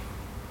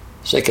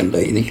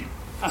 Secondly,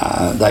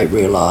 they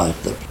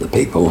realised that the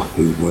people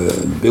who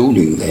were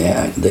building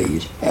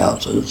these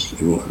houses,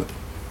 who were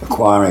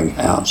acquiring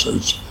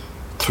houses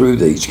through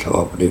these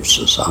cooperative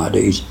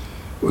societies,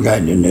 were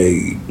going to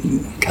need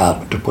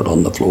carpet to put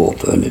on the floor,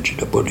 furniture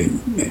to put in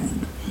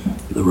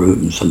the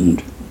rooms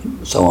and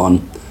so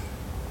on.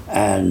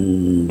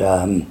 And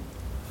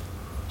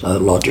so the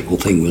logical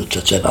thing was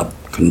to set up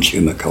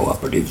consumer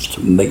cooperatives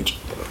to meet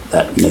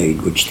that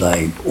need, which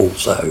they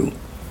also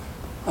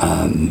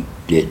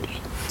did.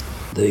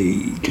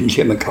 The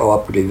consumer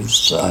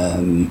cooperatives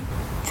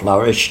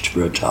flourished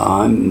for a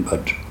time,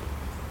 but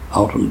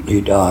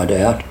ultimately died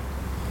out.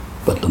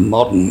 But the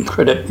modern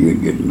credit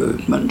union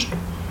movement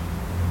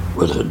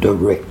was a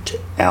direct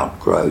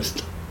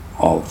outgrowth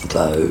of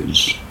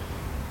those,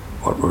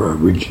 what were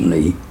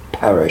originally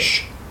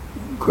parish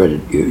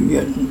credit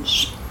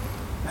unions.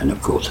 And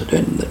of course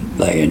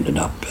they ended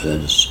up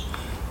as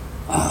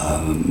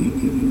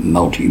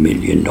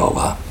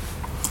multi-million-dollar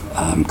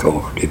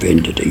cooperative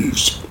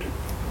entities.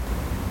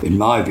 In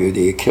my view,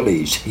 the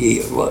Achilles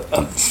heel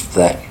of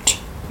that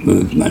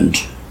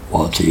movement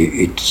was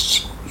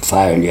its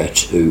failure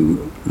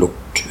to look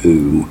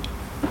to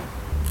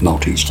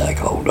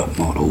multi-stakeholder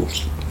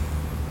models.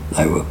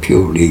 They were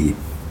purely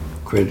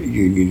credit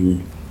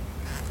union.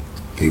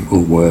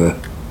 People were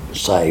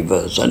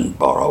savers and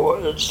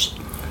borrowers.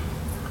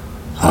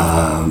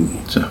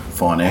 So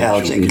financial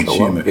housing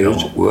consumer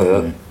cooperatives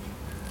were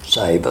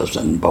savers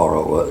and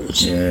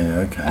borrowers.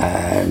 Yeah, okay.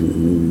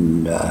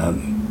 And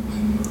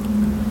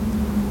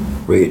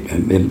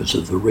members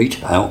of the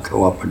retail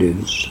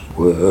cooperatives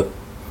were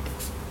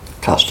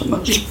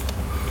customers.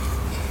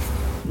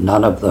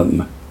 None of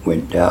them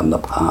went down the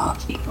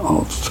path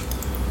of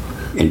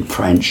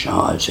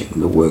enfranchising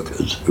the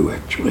workers who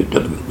actually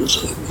delivered the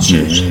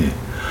services. Yeah.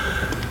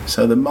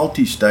 So the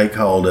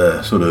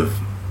multi-stakeholder sort of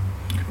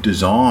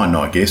design,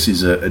 I guess,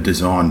 is a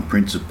design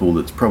principle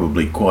that's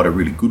probably quite a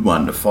really good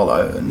one to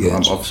follow, and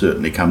yes. I've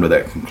certainly come to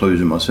that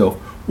conclusion myself.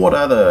 What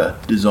other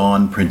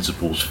design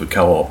principles for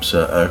co-ops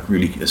are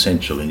really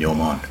essential in your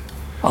mind?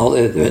 Oh,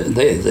 they're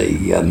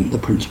the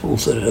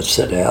principles that are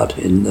set out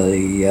in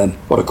the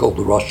what are called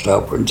the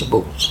Rochdale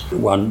principles: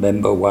 one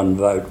member, one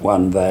vote,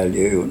 one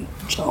value, and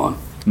so on.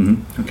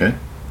 Mm-hmm. Okay.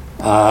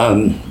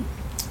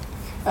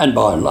 And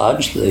by and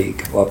large, the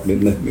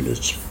cooperative movement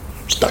has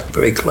stuck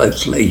very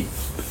closely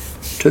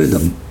to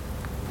them.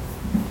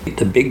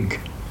 The big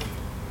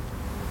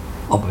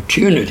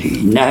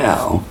opportunity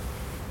now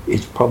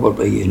is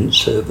probably in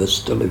service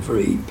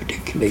delivery,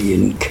 particularly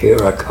in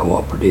carer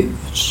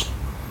cooperatives.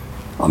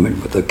 I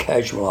mean, with the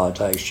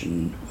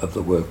casualisation of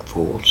the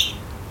workforce,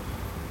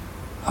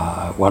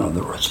 one of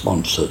the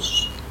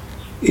responses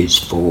is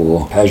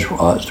for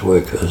casualised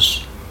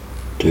workers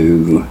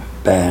to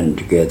band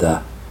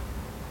together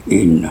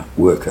in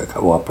worker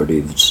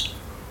cooperatives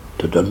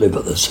to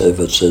deliver the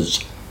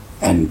services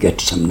and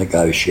get some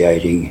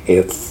negotiating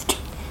heft,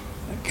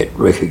 get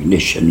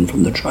recognition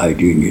from the trade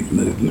union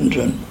movement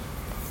and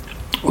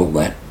all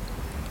that.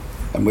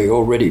 And we're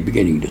already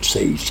beginning to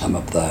see some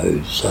of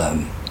those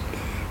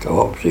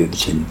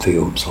cooperatives in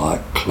fields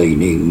like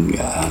cleaning,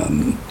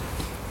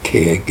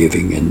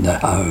 caregiving in the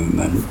home.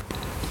 And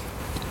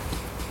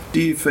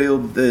do you feel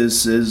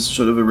there's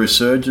sort of a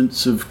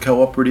resurgence of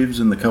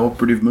cooperatives and the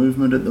cooperative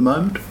movement at the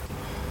moment?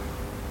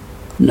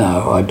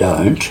 No, I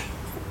don't.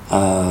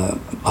 I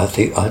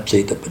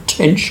see the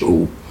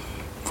potential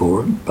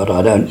for it, but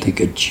I don't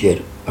think it's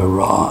yet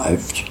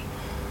arrived.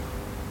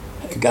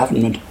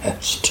 Government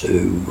has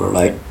to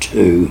relate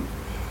to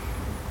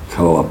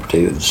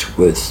cooperatives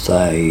with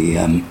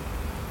a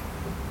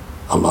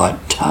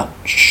light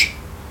touch.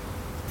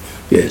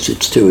 Yes,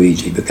 it's too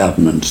easy for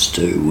governments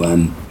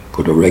to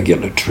put a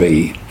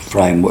regulatory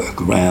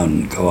framework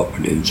around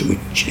cooperatives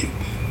which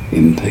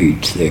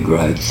impedes their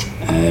growth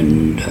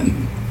and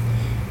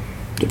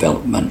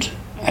development.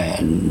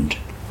 And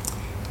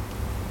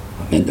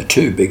I mean, the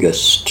two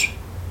biggest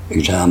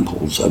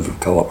examples of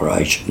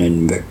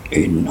cooperation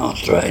in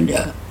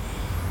Australia,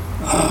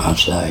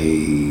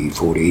 say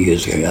 40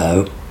 years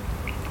ago,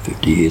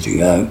 50 years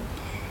ago,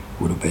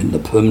 would have been the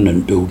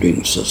permanent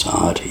building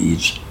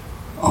societies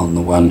on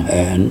the one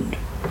hand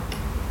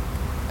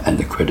and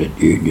the credit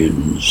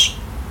unions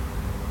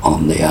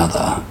on the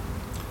other.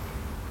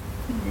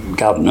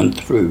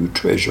 Government through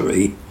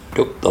Treasury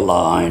took the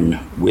line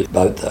with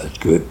both those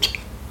groups: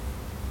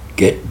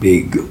 get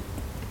big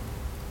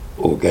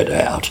or get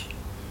out.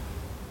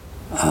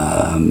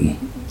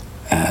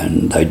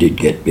 And they did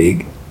get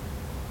big,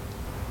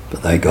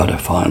 but they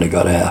finally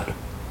got out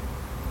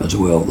as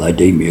well. They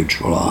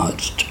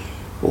demutualised,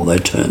 or they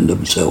turned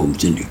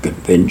themselves into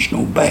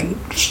conventional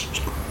banks.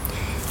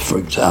 For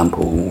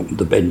example,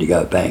 the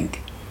Bendigo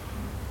Bank,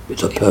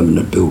 it's a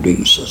permanent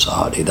building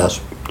society.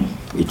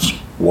 It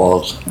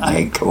was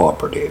a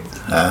cooperative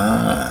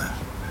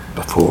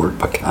before it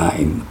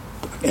became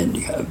the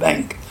Bendigo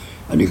Bank.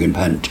 And you can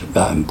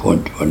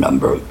point to a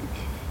number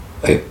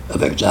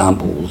of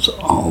examples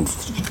of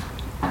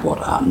what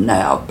are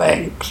now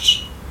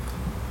banks,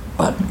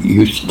 but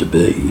used to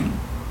be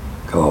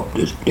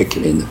cooperatives,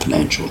 particularly in the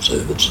financial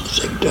services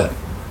sector.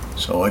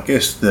 So I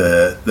guess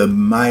the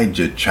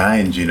major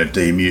change in a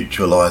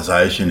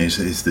demutualisation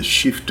is the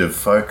shift of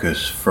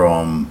focus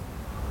from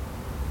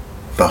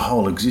the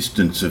whole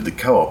existence of the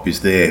co-op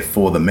is there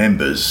for the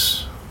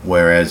members,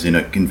 whereas in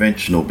a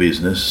conventional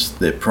business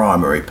their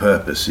primary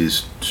purpose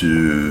is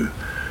to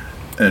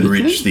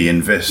enrich the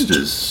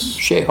investors.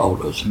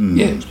 Shareholders,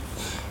 yes.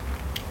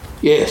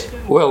 Yes,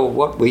 well,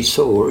 what we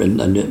saw,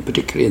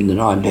 particularly in the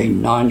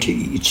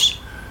 1990s,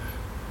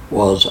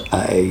 was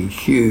a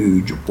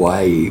huge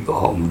wave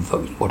of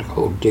what are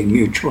called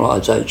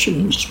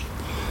demutualisations,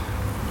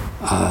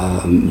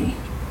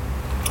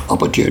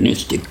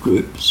 opportunistic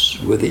groups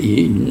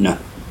within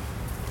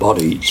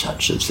bodies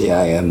such as the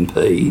AMP,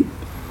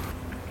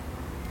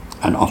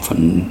 and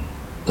often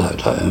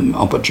those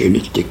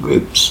opportunistic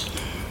groups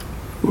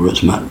were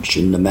as much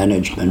in the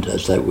management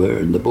as they were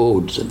in the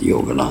boards of the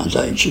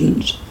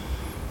organisations,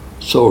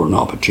 saw an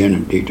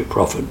opportunity to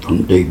profit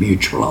from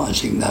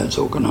demutualising those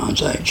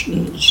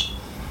organisations.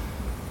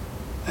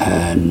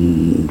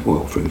 And,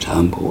 well, for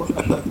example,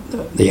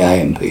 the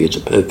AMP is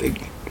a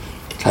perfect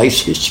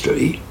case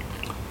history.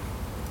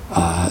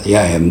 The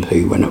AMP,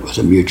 when it was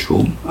a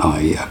mutual,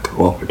 a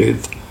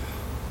cooperative,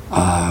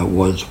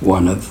 was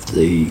one of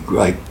the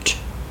great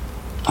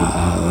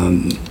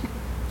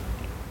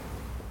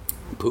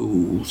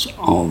pools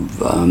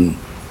of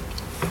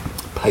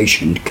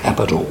patient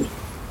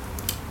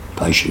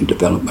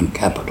development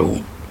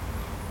capital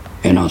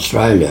in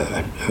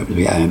Australia.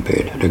 The AMP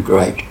had a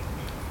great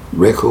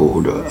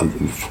record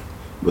of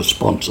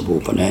responsible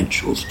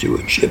financial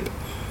stewardship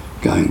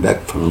going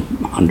back for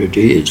 100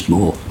 years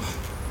more.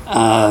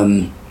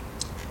 Then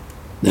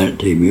it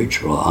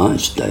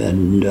demutualised,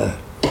 and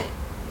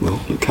well,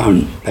 the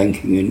current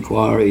banking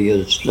inquiry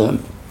has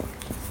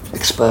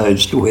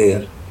exposed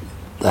where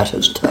that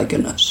has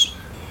taken us.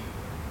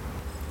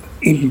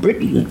 In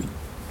Britain,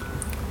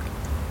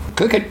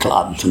 cricket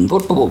clubs and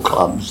football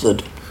clubs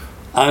that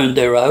owned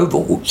their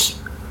ovals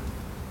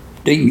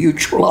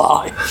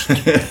demutualised.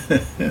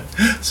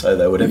 So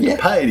they would have to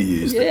pay to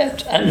use them.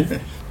 Yes,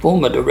 and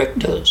former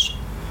directors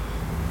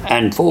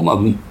and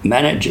former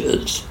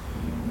managers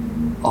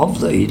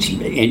of these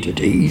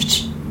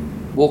entities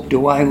walked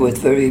away with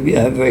very,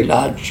 very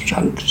large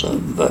chunks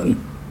of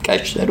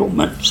cash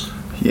settlements,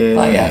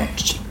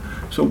 payouts.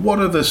 So what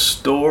are the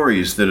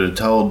stories that are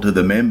told to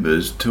the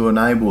members to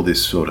enable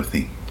this sort of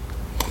thing?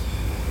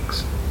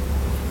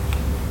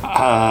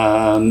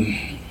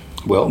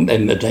 Well,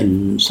 members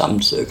in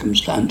some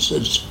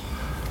circumstances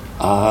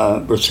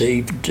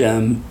received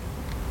a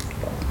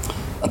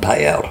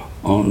payout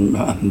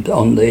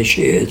on their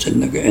shares in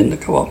the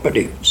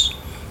cooperatives,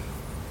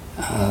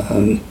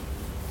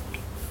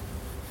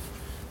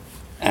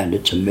 and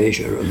it's a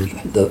measure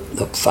of the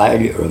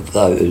failure of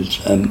those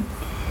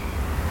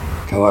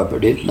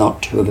cooperatives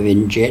not to have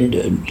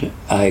engendered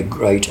a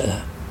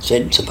greater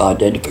sense of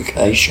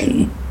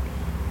identification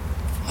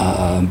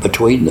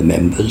between the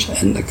members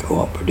and the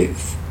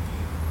cooperative.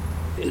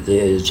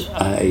 There's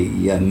a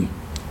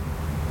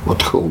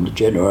what's called a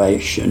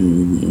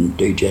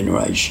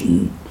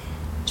degeneration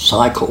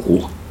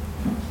cycle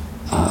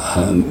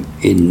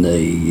in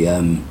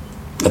the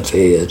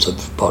affairs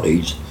of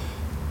bodies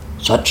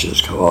such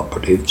as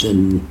cooperatives.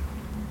 In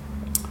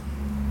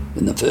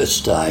the first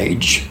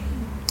stage,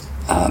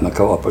 a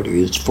cooperative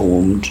is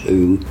formed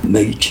to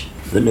meet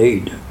the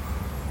need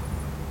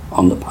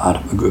on the part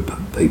of a group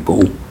of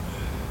people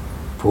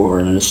for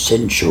an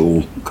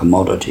essential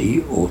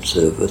commodity or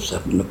service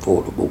at an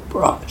affordable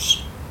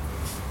price.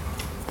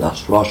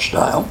 Thus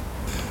Rochdale.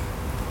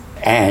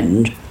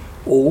 And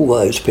all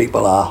those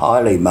people are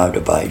highly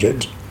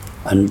motivated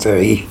and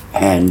very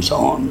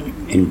hands-on,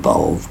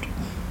 involved,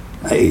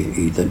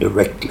 either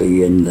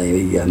directly in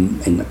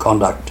the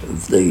conduct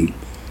of the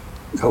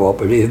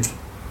cooperative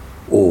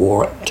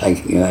or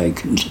taking a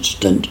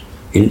consistent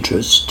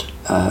interest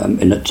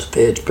in its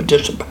affairs,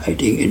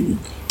 participating in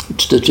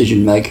its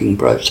decision-making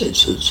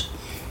processes.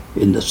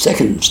 In the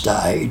second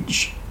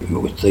stage,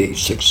 with the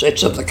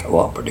success of the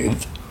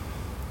cooperative,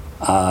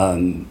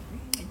 a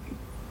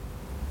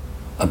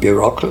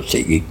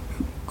bureaucracy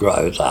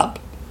grows up,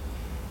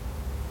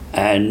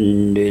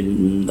 and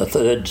in the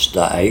third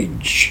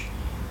stage,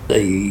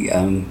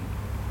 the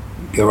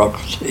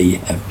bureaucracy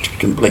has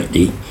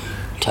completely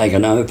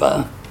taken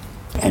over,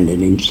 and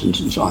in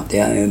instances like the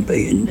AMP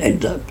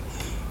ends up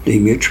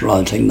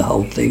demutualising the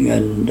whole thing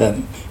and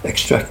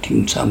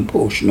extracting some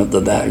portion of the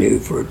value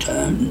for its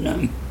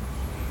own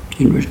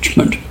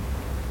enrichment.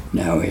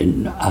 Now,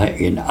 in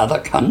other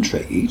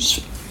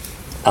countries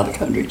have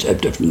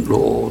different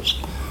laws,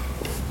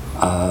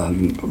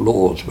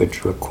 laws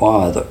which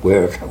require that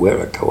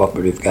where a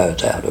cooperative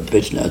goes out of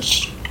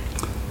business,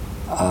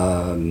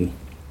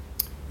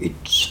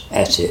 its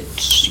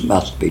assets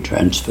must be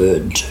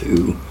transferred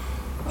to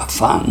a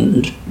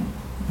fund,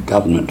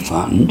 government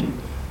fund,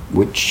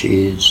 which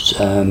is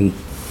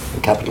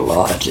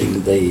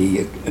capitalising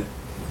the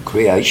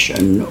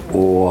creation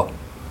or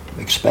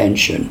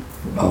expansion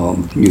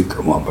of new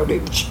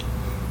cooperatives,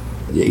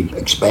 the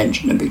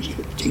expansion of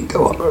existing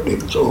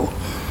cooperatives or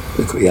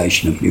the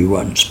creation of new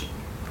ones.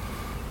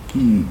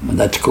 And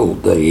that's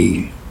called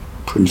the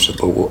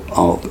principle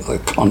of the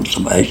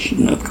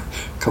conservation of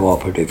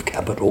cooperative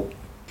capital.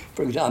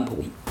 For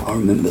example, I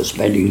remember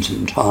spending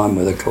some time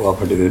with a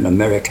cooperative in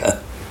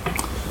America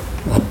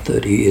about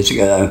 30 years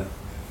ago.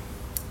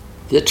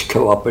 This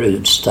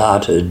cooperative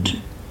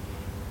started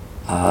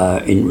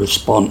in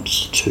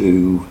response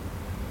to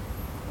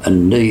a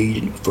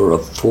need for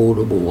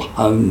affordable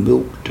home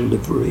milk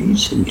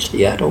deliveries in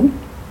Seattle,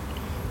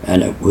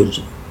 and it was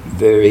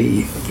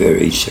very,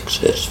 very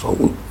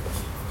successful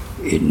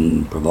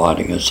in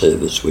providing a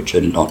service which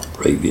had not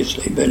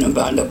previously been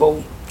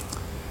available.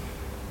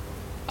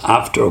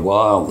 After a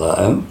while,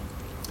 though,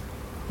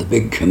 the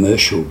big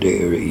commercial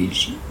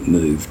dairies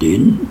moved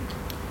in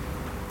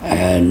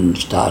and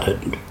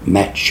started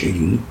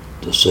matching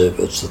the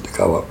service that the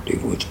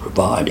cooperative was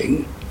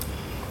providing.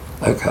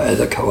 Okay,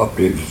 the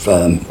cooperative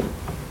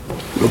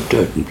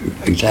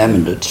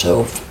examined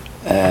itself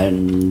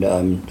and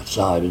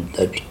decided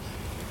that,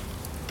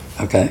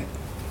 okay,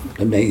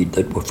 the need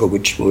for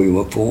which we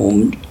were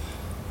formed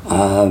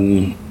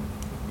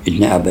is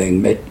now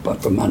being met,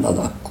 but from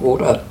another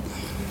quarter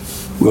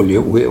we'll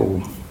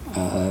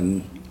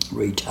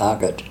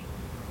retarget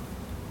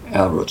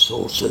our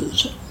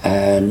resources,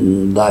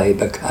 and they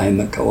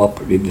became a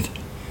cooperative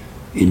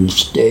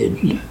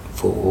instead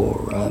for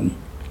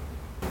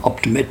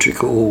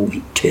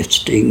optometrical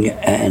testing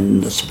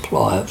and the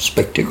supply of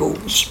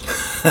spectacles.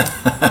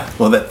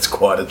 Well, that's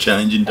quite a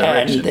change in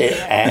direction.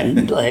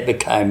 And they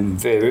became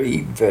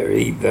very,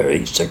 very,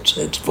 very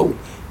successful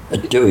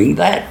at doing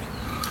that.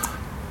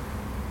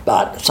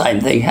 But the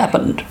same thing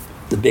happened.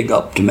 The big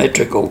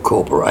optometrical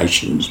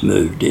corporations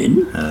moved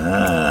in.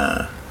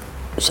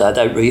 So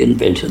they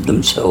reinvented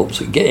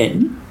themselves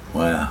again.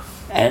 Wow.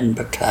 And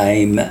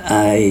became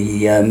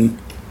a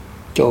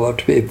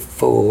cooperative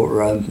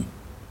for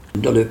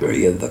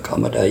delivery of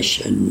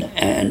accommodation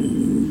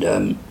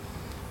and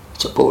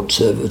support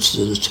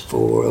services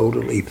for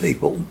elderly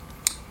people.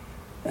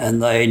 And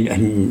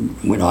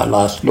when I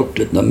last looked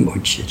at them,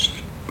 which is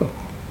a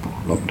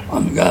long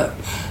time ago,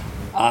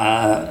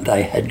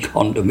 they had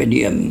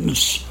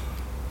condominiums,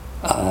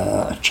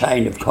 a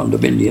chain of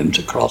condominiums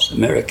across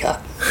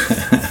America.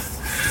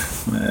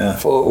 Wow.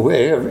 For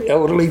where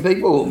elderly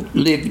people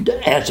lived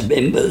as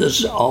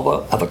members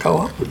of a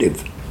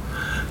cooperative.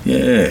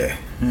 Yeah,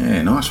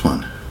 nice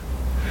one.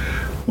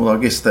 Well, I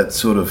guess that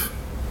sort of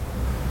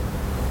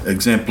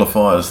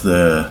exemplifies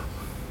the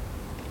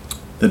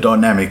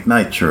dynamic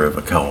nature of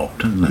a co-op,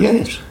 doesn't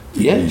it?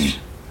 Yes.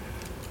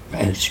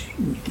 As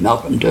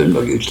Malcolm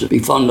Turnbull used to be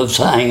fond of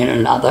saying in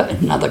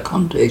another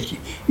context,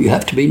 you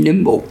have to be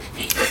nimble.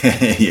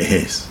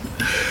 Yes.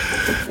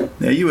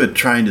 Now, you were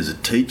trained as a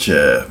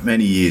teacher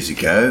many years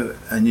ago,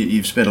 and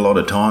you've spent a lot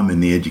of time in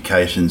the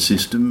education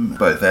system,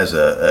 both as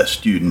a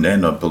student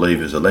and, I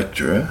believe, as a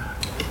lecturer.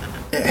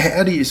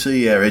 How do you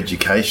see our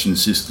education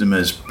system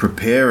as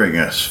preparing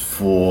us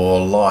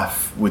for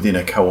life within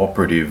a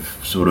cooperative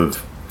sort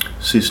of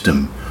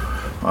system?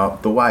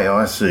 The way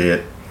I see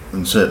it,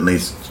 and certainly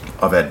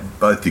I've had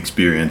both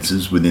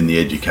experiences within the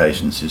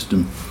education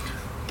system,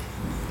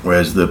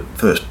 whereas the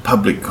first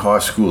public high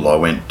school I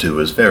went to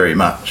was very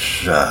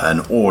much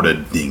an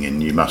ordered thing,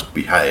 and you must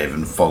behave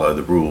and follow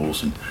the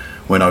rules. And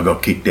when I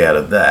got kicked out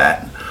of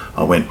that,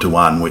 I went to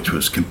one which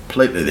was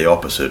completely the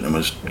opposite and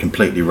was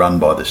completely run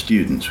by the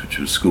students, which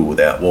was School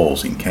Without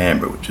Walls in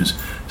Canberra, which has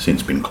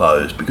since been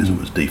closed because it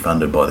was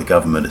defunded by the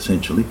government,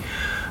 essentially.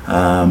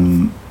 How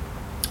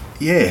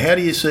do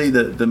you see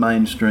the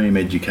mainstream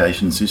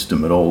education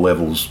system at all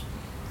levels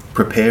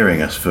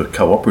preparing us for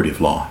cooperative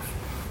life?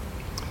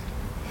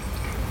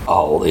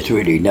 Oh, there's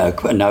really no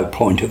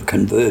point of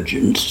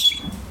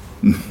convergence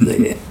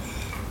there.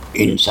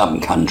 In some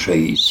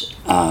countries,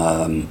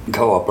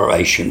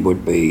 cooperation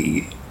would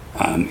be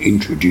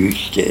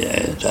introduced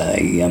as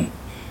a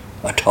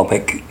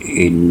topic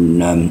in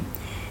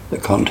the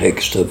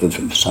context of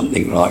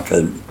something like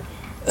a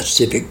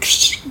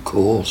civics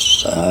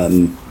course.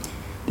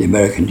 The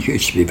Americans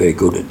used to be very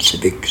good at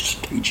civics,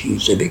 teaching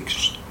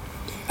civics.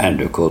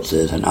 And of course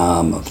there's an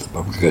arm of the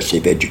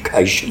progressive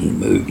education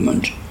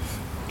movement.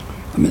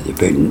 I mean, there have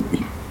been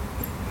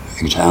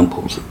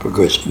examples of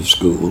progressive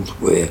schools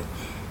where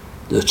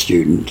the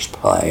students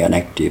play an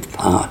active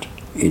part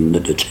in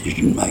the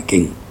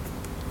decision-making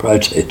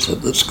process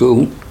of the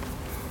school.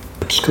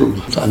 But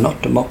schools are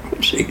not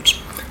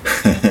democracies.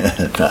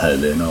 No,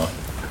 they're not.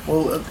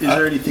 Well, is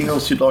there anything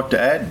else you'd like to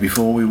add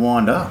before we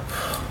wind up?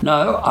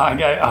 No,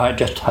 I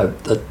just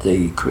hope that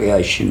the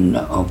creation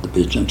of the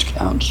Business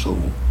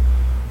Council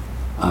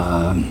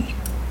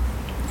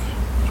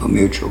for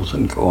mutuals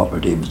and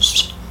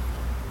cooperatives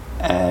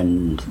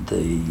and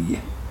the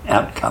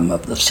outcome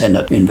of the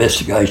Senate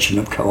investigation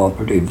of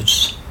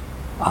cooperatives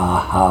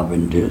are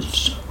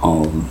harbingers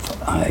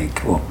of a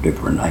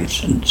cooperative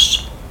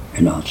renaissance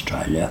in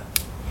Australia.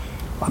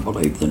 I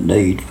believe the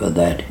need for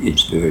that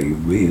is very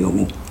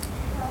real,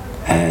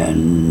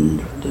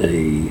 and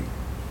the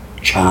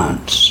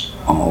chance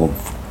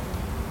of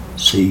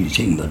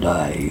seizing the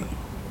day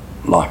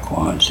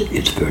likewise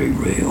is very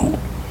real,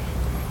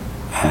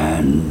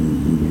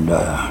 and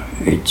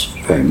it's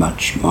very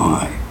much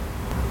my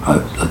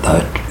hope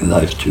that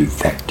those two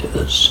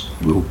factors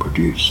will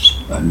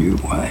produce a new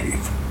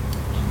wave.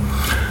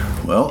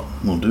 Well,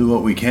 we'll do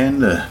what we can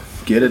to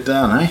get it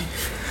done, eh?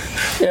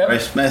 Yeah.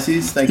 Grace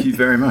Matthews, thank you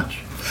very much.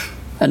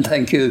 And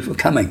thank you for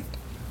coming.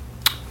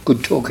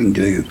 Good talking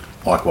to you.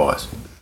 Likewise.